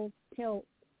axial tilt.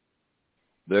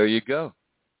 There you go.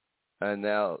 And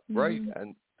now, right,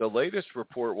 and the latest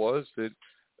report was that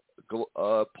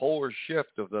polar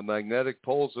shift of the magnetic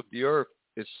poles of the Earth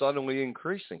is suddenly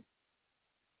increasing.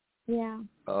 Yeah.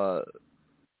 The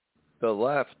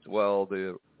left, well,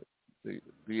 the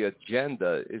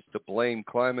agenda is to blame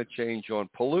climate change on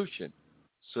pollution,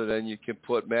 so then you can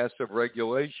put massive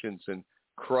regulations and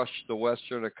crush the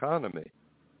Western economy.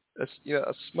 That's,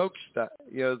 a smokestack.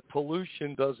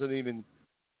 Pollution doesn't even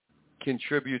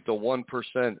contribute to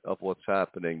 1% of what's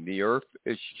happening. The Earth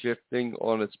is shifting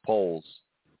on its poles,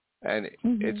 and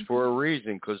it's for a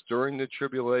reason, because during the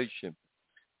tribulation,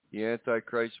 the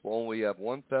Antichrist will only have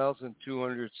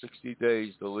 1,260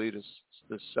 days to lead us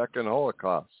to the second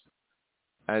Holocaust.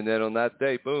 And then on that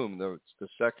day, boom, the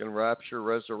second rapture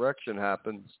resurrection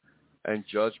happens, and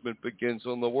judgment begins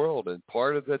on the world. And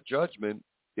part of that judgment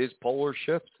is polar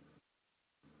shift.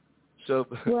 So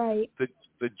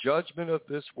the judgment of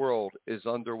this world is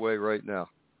underway right now.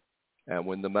 And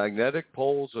when the magnetic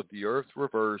poles of the Earth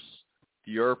reverse,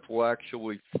 the Earth will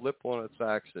actually flip on its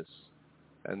axis,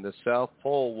 and the South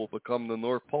Pole will become the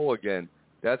North Pole again.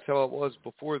 That's how it was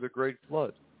before the Great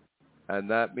Flood. And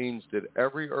that means that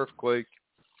every earthquake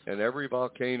and every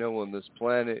volcano on this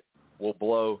planet will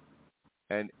blow,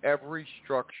 and every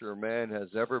structure man has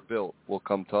ever built will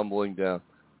come tumbling down.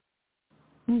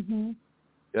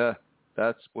 Yeah,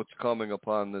 that's what's coming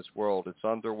upon this world. It's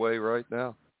underway right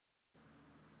now.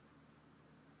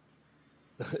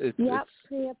 It's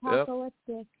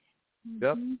pre-apocalyptic.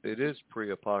 Yep, it is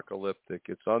pre-apocalyptic.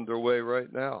 It's underway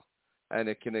right now, and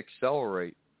it can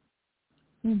accelerate.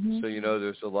 So,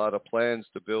 there's a lot of plans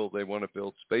to build. They want to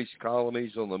build space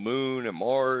colonies on the moon and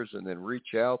Mars, and then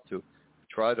reach out to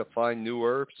try to find new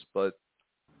Earths, but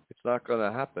it's not going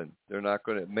to happen. They're not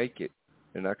going to make it.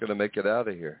 They're not going to make it out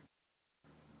of here.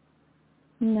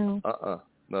 No.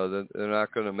 No, they're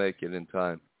not going to make it in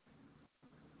time.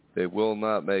 They will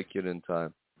not make it in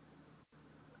time,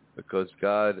 because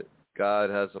God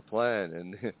has a plan,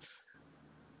 and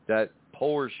that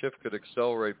polar shift could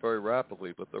accelerate very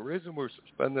rapidly. But the reason we're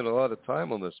spending a lot of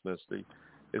time on this, Misty,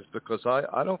 is because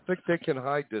I don't think they can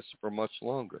hide this for much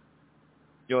longer.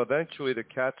 Eventually the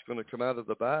cat's going to come out of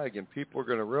the bag, and people are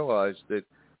going to realize that,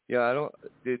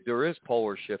 there is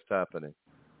polar shift happening.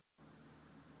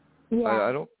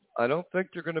 Yeah. I don't think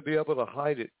they're going to be able to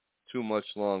hide it too much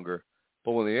longer.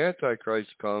 But when the Antichrist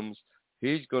comes,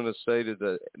 he's going to say that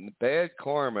the bad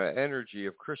karma energy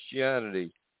of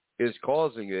Christianity is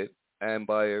causing it, and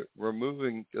by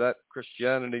removing that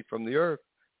Christianity from the Earth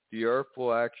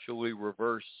will actually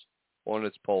reverse on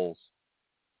its poles.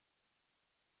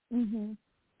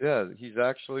 Yeah, he's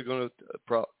actually going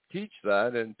to teach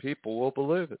that, and people will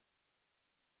believe it.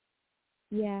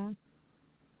 Yeah.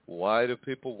 Why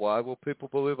will people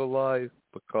believe a lie?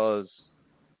 Because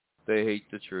they hate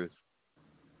the truth.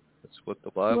 That's what the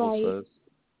Bible says.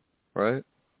 Right?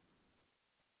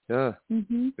 Yeah.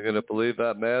 They're going to believe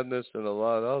that madness and a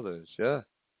lot of others. Yeah.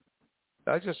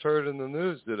 I just heard in the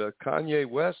news that Kanye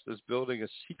West is building a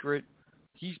secret,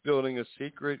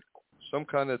 some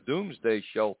kind of doomsday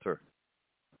shelter.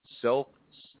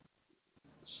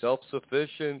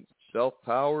 Self-sufficient,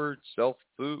 self-powered,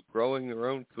 self-food, growing their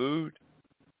own food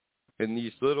in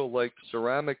these little,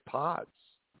 ceramic pots.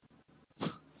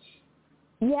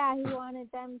 Yeah, he wanted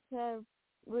them to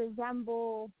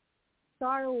resemble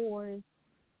Star Wars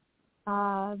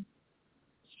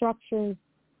structures.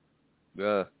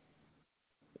 Yeah.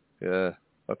 I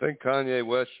think Kanye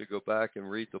West should go back and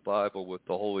read the Bible with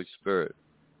the Holy Spirit,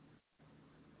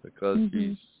 because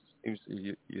his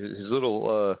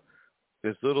little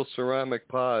ceramic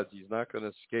pods, he's not going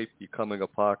to escape the coming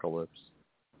apocalypse.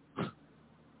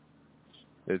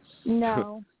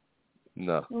 No.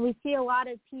 No. We see a lot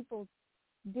of people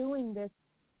doing this.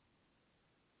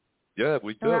 Yeah,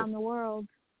 we do. Around the world.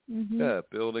 Yeah,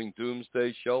 building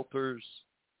doomsday shelters.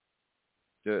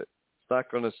 Yeah, it's not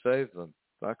going to save them.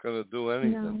 It's not going to do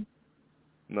anything.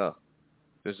 No.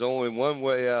 There's only one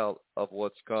way out of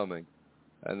what's coming,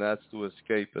 and that's to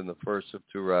escape in the first of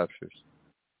two raptures.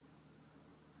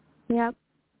 Yep.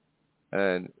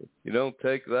 And if you don't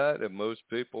take that, and most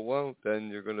people won't, then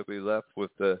you're going to be left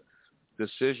with the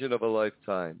decision of a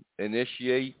lifetime.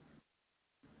 Initiate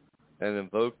and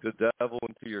invoke the devil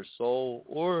into your soul,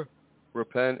 or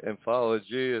repent and follow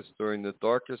Jesus during the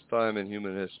darkest time in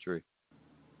human history.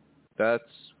 That's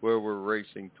where we're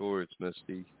racing towards,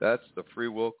 Misty. That's the free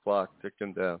will clock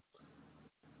ticking down.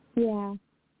 Yeah.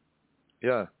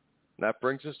 Yeah. And that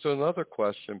brings us to another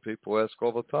question people ask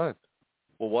all the time.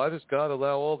 Well, why does God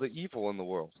allow all the evil in the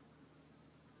world?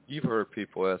 You've heard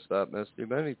people ask that, Misty,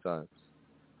 many times.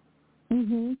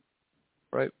 Mhm.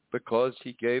 Right? Because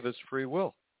he gave us free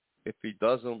will. If he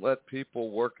doesn't let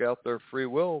people work out their free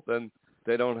will, then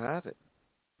they don't have it.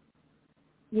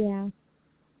 Yeah.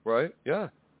 Right? Yeah.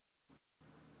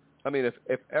 I mean,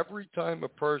 if every time a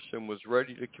person was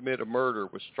ready to commit a murder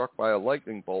was struck by a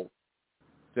lightning bolt,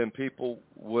 then people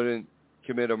wouldn't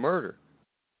commit a murder.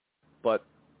 But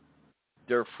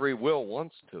their free will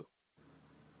wants to.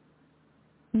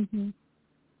 Mhm.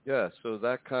 Yeah, so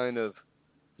that kind of,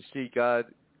 you see,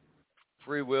 God,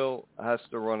 free will has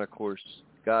to run a course.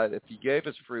 God, if he gave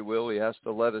us free will, he has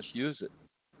to let us use it.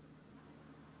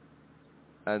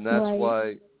 And that's Right.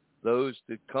 why those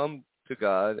that come to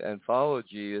God and follow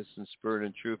Jesus in spirit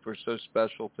and truth are so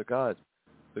special to God,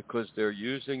 because they're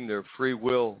using their free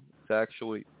will to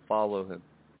actually follow him.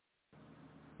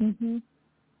 Mhm.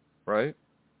 Right?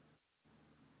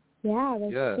 Yeah,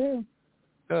 that's true.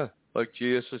 Yeah, like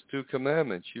Jesus' 2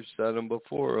 commandments. You've said them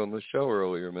before on the show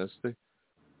earlier, Misty.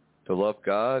 To love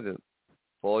God and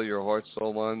with all your heart,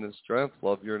 soul, mind, and strength.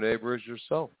 Love your neighbor as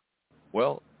yourself.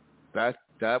 Well,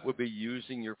 that would be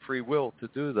using your free will to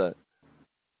do that.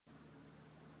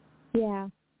 Yeah.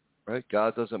 Right?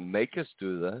 God doesn't make us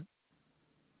do that.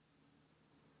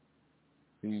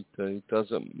 He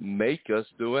doesn't make us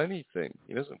do anything.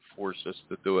 He doesn't force us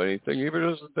to do anything. Even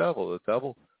as the devil.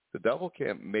 The devil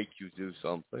can't make you do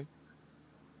something.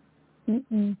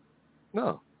 Mm-mm.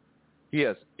 No. He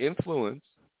has influences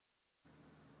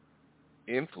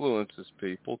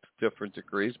people to different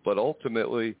degrees, but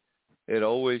ultimately it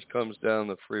always comes down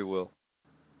to free will.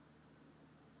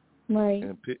 Right.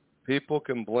 And people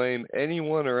can blame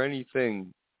anyone or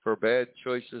anything for bad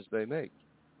choices they make,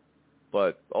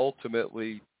 but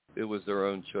ultimately it was their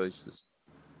own choices.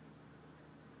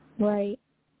 Right.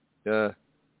 Yeah,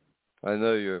 I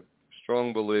know you're a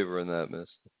strong believer in that, Miss.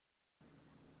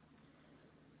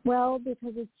 Well,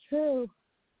 because it's true.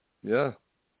 Yeah,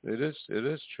 it is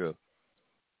true.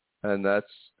 And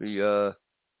that's the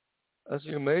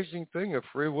amazing thing of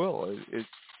free will.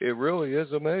 It really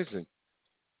is amazing.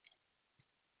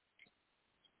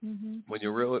 Mhm. When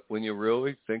you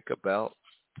really think about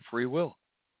free will.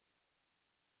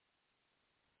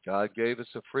 God gave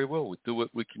us a free will. We do it.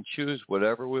 We can choose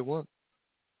whatever we want.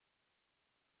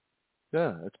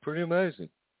 Yeah, it's pretty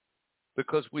amazing.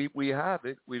 Because we have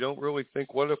it, we don't really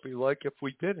think what it'd be like if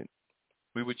we didn't.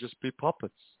 We would just be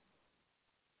puppets.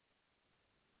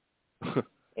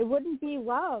 It wouldn't be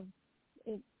love.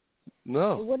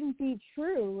 No. It wouldn't be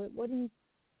true. It wouldn't.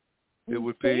 It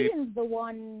would Satan's be the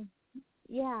one.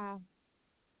 Yeah.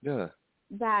 Yeah.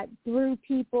 That through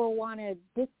people want to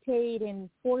dictate and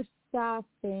force stuff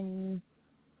and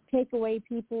take away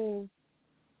people's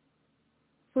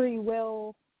free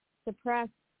will, suppress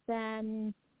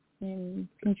them, and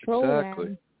control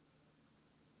them.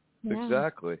 Yeah.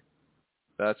 Exactly.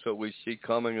 That's what we see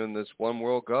coming in this one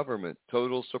world government.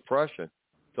 Total suppression.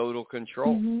 Total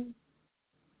control. Mm-hmm.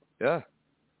 Yeah.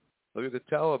 Look at the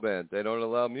Taliban. They don't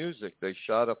allow music. They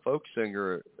shot a folk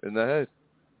singer in the head.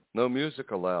 No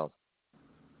music allowed.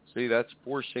 See, that's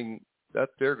forcing that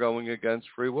they're going against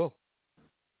free will.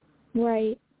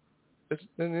 Right.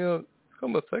 And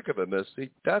come to think of it,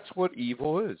 Misty, that's what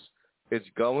evil is. It's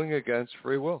going against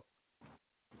free will.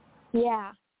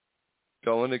 Yeah.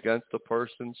 Going against the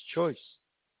person's choice.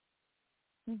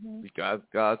 Mm-hmm.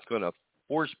 God's going to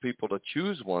force people to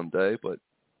choose one day, but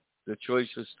the choice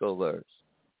is still theirs.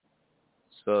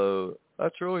 So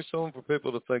that's really something for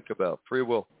people to think about. Free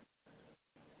will.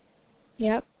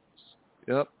 Yep.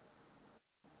 Yep.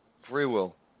 Free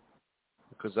will.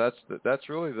 Because that's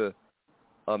really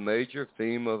a major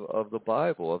theme of the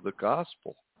Bible, of the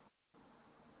gospel.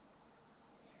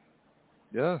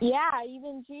 Yeah. Yeah,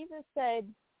 even Jesus said,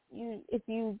 if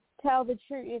you tell the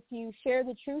truth, if you share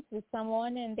the truth with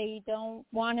someone and they don't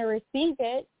want to receive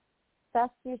it,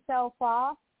 dust yourself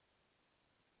off.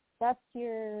 That's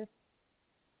your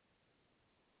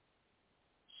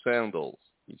Sandals,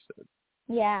 he said.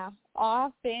 Yeah,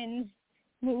 off and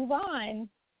move on.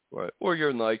 Right. Or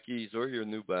your Nikes or your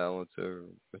New Balance, or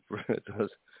it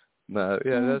doesn't No,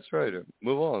 yeah, that's right.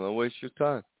 Move on. Don't waste your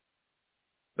time.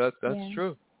 That's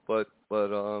true. But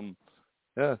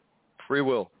yeah, free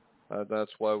will.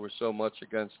 That's why we're so much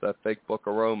against that fake book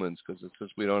of Romans, because it says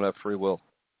we don't have free will.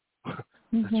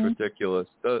 That's ridiculous.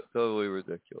 Totally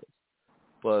ridiculous.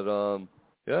 But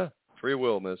yeah, free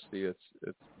will, Misty.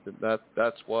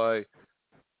 That's why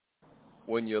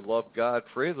when you love God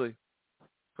freely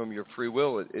from your free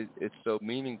will, it's so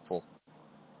meaningful.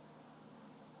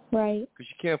 Right. Because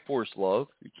you can't force love.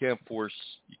 You can't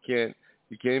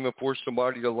even force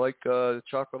somebody to like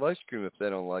chocolate ice cream if they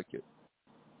don't like it.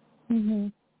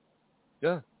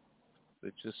 Yeah.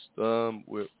 It just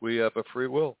we have a free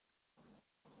will.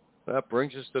 That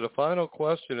brings us to the final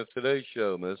question of today's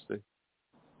show, Misty.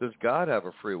 Does God have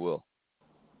a free will?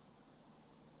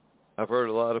 I've heard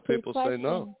a lot of people say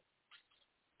no.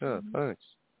 Yeah, thanks.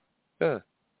 Yeah.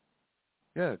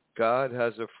 Yeah, God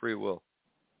has a free will.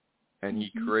 And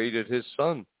he created his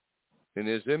son in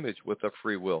his image with a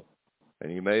free will.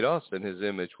 And he made us in his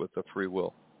image with a free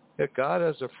will. Yeah, God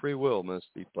has a free will,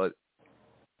 Misty, but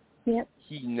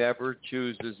he never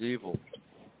chooses evil.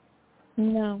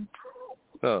 No.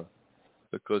 No,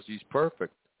 because he's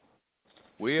perfect.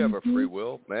 We have a free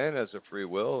will. Man has a free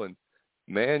will, and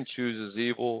man chooses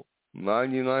evil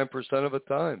 99% of the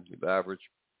time, the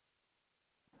average,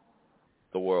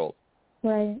 the world.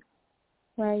 Right.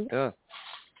 Yeah,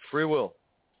 free will.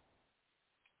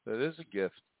 That is a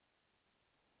gift.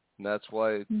 And that's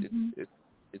why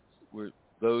we're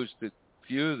those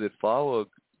few that follow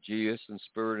Jesus in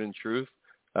spirit and truth.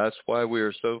 That's why we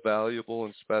are so valuable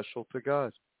and special to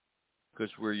God,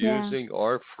 because we're using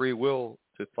our free will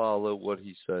to follow what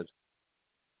he said,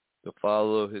 to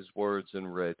follow his words in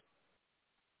red.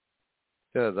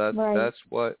 Yeah, that's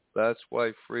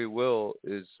why free will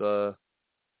is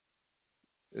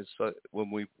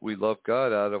when we love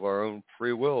God out of our own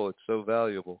free will. It's so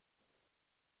valuable,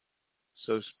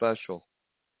 so special.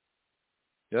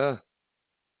 Yeah,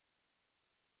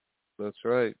 that's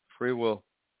right, free will.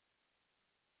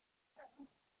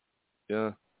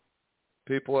 Yeah,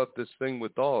 people have this thing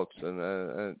with dogs, and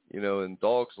and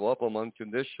dogs love them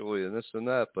unconditionally, and this and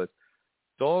that, but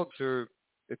dogs are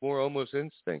more almost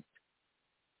instinct.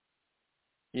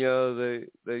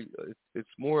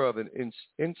 It's more of an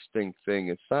instinct thing.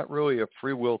 It's not really a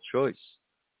free will choice.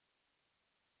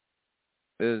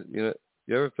 You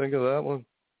ever think of that one?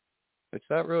 It's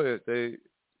not really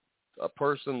a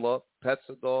person pets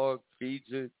a dog, feeds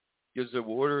it, gives it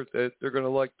water. They're going to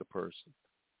like the person.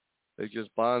 They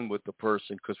just bond with the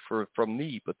person because from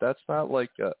need. But that's not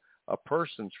like a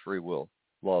person's free will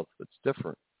love. It's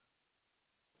different.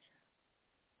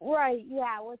 Right.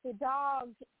 Yeah. With a dog,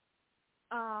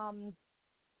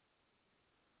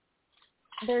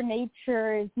 their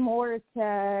nature is more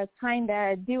to kind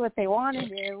of do what they want to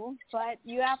do, but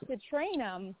you have to train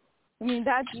them. I mean,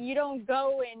 you don't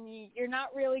go and you're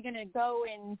not really going to go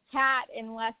and cat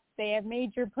unless they have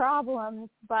major problems.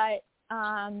 But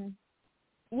you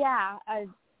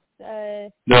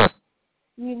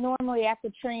normally have to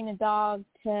train a dog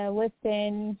to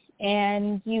listen,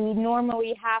 and you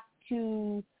normally have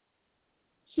to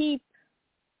keep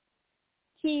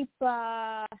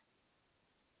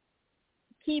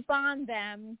on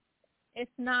them. If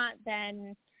not,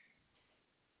 then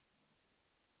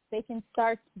they can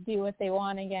start to do what they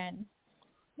want again.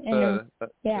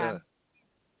 Yeah,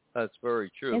 that's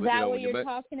very true. Is that what you're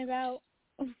talking about?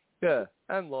 Yeah,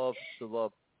 and love.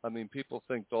 I mean, people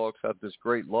think dogs have this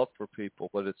great love for people,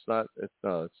 but it's not. It's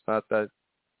not that.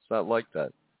 It's not like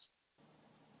that.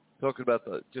 Talking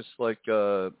about just like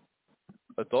a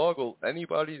dog will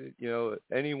anybody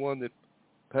anyone that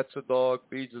pets a dog,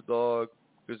 feeds a dog,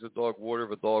 gives a dog water,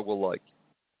 the dog will like.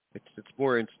 It's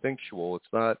more instinctual.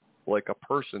 It's not like a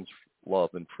person's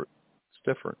love, and it's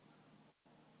different.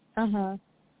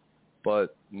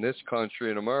 But in this country,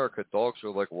 in America, dogs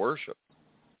are like worship.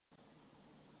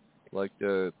 Like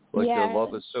their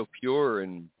love is so pure,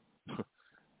 and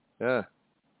yeah.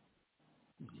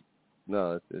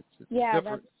 No, it's different.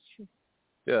 That's true.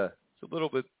 Yeah, it's a little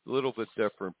bit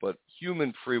different, but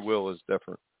human free will is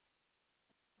different.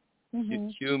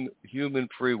 Human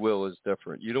free will is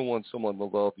different. You don't want someone to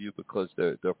love you because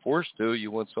they're forced to.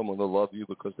 You want someone to love you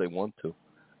because they want to.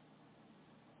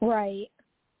 Right.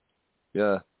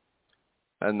 Yeah,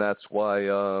 and that's why.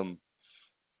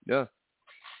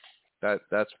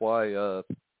 That's why I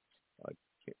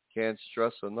can't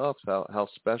stress enough how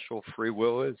special free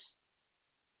will is.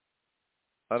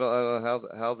 I don't know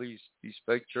how these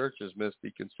fake churches,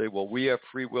 Misty, can say, well, we have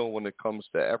free will when it comes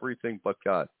to everything but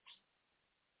God.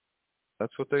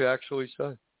 That's what they actually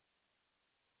say.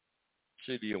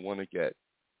 Gee, do you want to get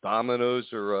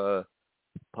Domino's or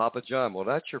Papa John. Well,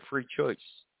 that's your free choice.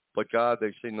 But God,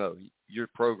 they say, no, you're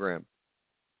programmed.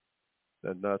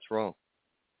 And that's wrong.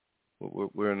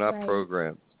 We're not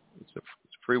programmed. It's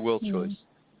free will choice.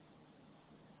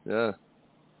 Yeah.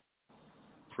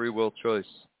 Free will choice.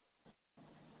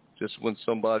 Just when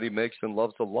somebody makes and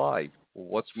loves a lie, well,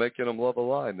 what's making them love a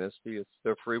lie, Misty? It's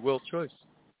their free will choice.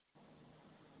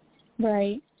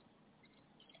 Right.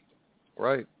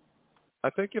 Right. I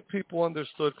think if people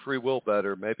understood free will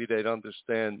better, maybe they'd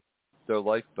understand their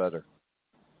life better.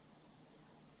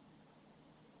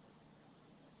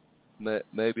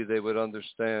 Maybe they would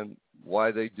understand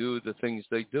why they do the things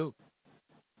they do.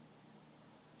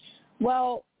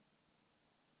 Well,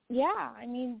 yeah, I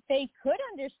mean, they could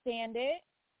understand it.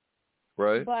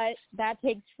 Right. But that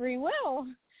takes free will.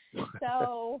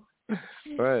 So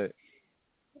right.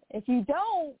 If you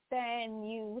don't, then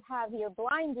you have your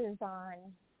blinders on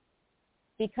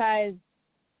because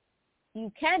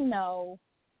you can know.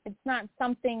 It's not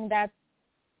something that's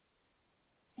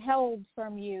held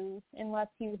from you unless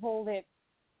you hold it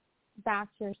back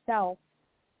yourself.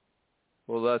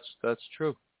 Well, that's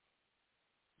true.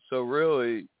 So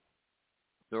really,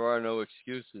 there are no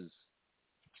excuses.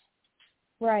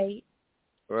 Right.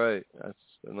 Right. That's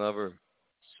another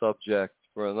subject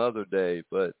for another day.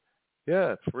 But,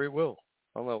 yeah, free will.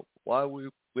 I don't know why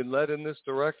we've been led in this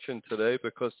direction today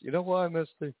because, you know why,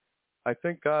 Misty? I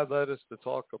think God led us to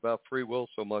talk about free will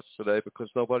so much today because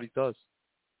nobody does.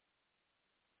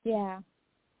 Yeah.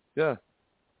 Yeah.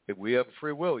 If we have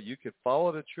free will, you can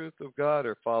follow the truth of God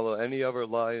or follow any other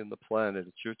lie in the planet.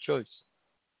 It's your choice.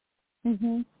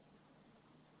 Mhm.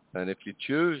 And if you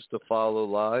choose to follow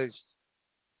lies,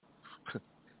 you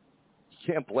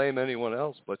can't blame anyone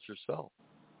else but yourself.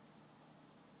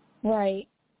 Right.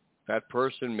 That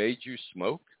person made you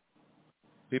smoke.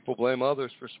 People blame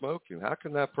others for smoking. How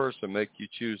can that person make you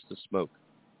choose to smoke?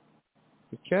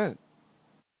 You can't.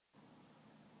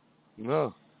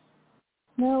 No.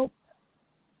 Nope.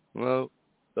 No,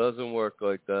 doesn't work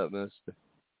like that, mister.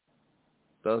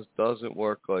 Doesn't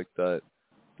work like that.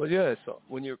 But yeah, it's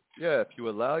when if you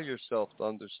allow yourself to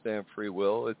understand free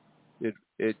will, it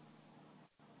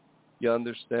you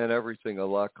understand everything a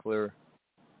lot clearer.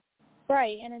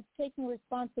 Right, and it's taking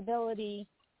responsibility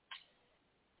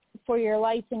for your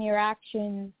life and your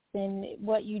actions and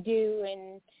what you do,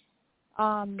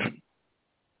 and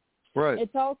right.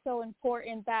 It's also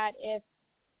important that if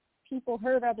people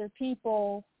hurt other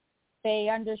people, they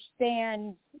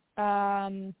understand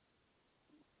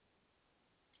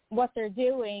what they're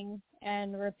doing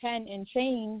and repent and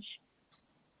change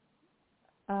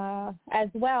as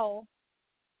well.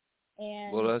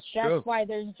 And well, that's true. why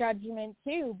there's judgment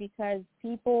too, because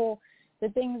people, the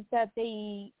things that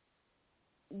the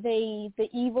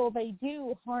evil they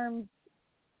do harms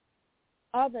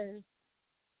others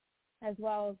as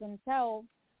well as themselves.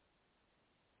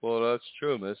 Well, that's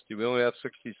true, Misty. We only have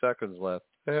 60 seconds left.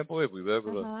 I can't believe we've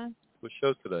ever done the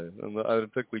show today. And I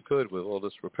didn't think we could with all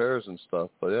this repairs and stuff.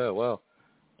 But yeah, wow.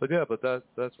 But yeah,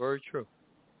 that's very true.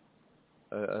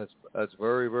 That's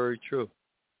very, very true.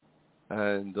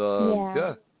 And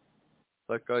yeah,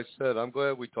 like I said, I'm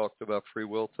glad we talked about free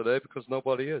will today because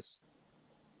nobody is.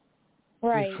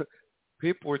 Right.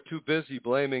 People are too busy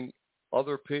blaming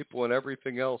other people and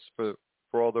everything else for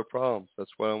all their problems.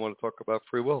 That's why I want to talk about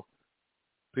free will.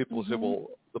 People say, well,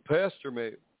 the pastor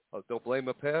they'll blame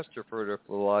a pastor for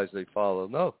the lies they follow.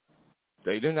 No,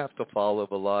 they didn't have to follow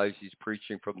the lies he's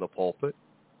preaching from the pulpit.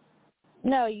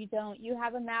 No, you don't. You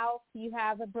have a mouth, you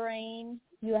have a brain,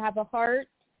 you have a heart.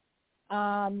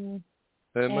 Amen.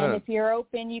 And if you're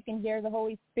open, you can hear the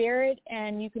Holy Spirit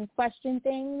and you can question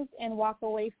things and walk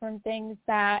away from things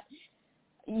that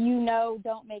you know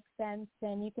don't make sense,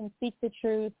 and you can speak the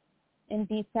truth and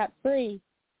be set free.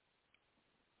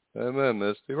 Amen,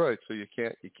 Misty. Right. So you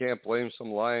can't blame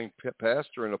some lying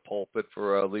pastor in a pulpit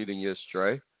for leading you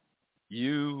astray.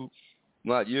 The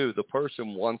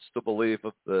person wants to believe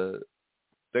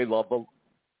they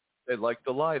like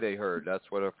the lie they heard. That's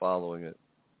why they're following it.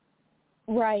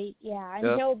 Right. Yeah,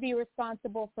 and he'll be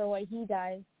responsible for what he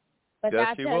does, but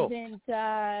yes,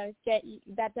 that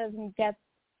doesn't get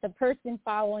the person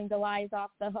following the lies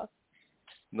off the hook.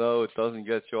 No, it doesn't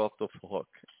get you off the hook.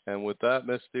 And with that,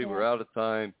 Misty, we're out of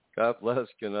time. God bless.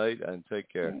 Good night, and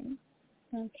take care.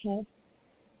 Okay.